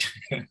for that.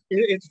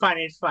 It's fine,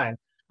 it's fine.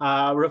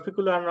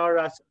 Rofiqul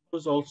Anwar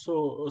who's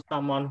also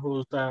someone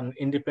who's an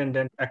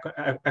independent,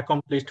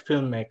 accomplished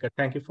filmmaker.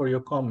 Thank you for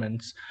your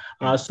comments.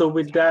 So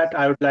with that,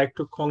 I would like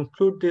to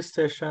conclude this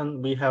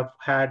session. We have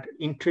had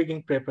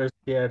intriguing papers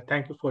here.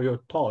 Thank you for your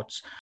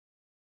thoughts.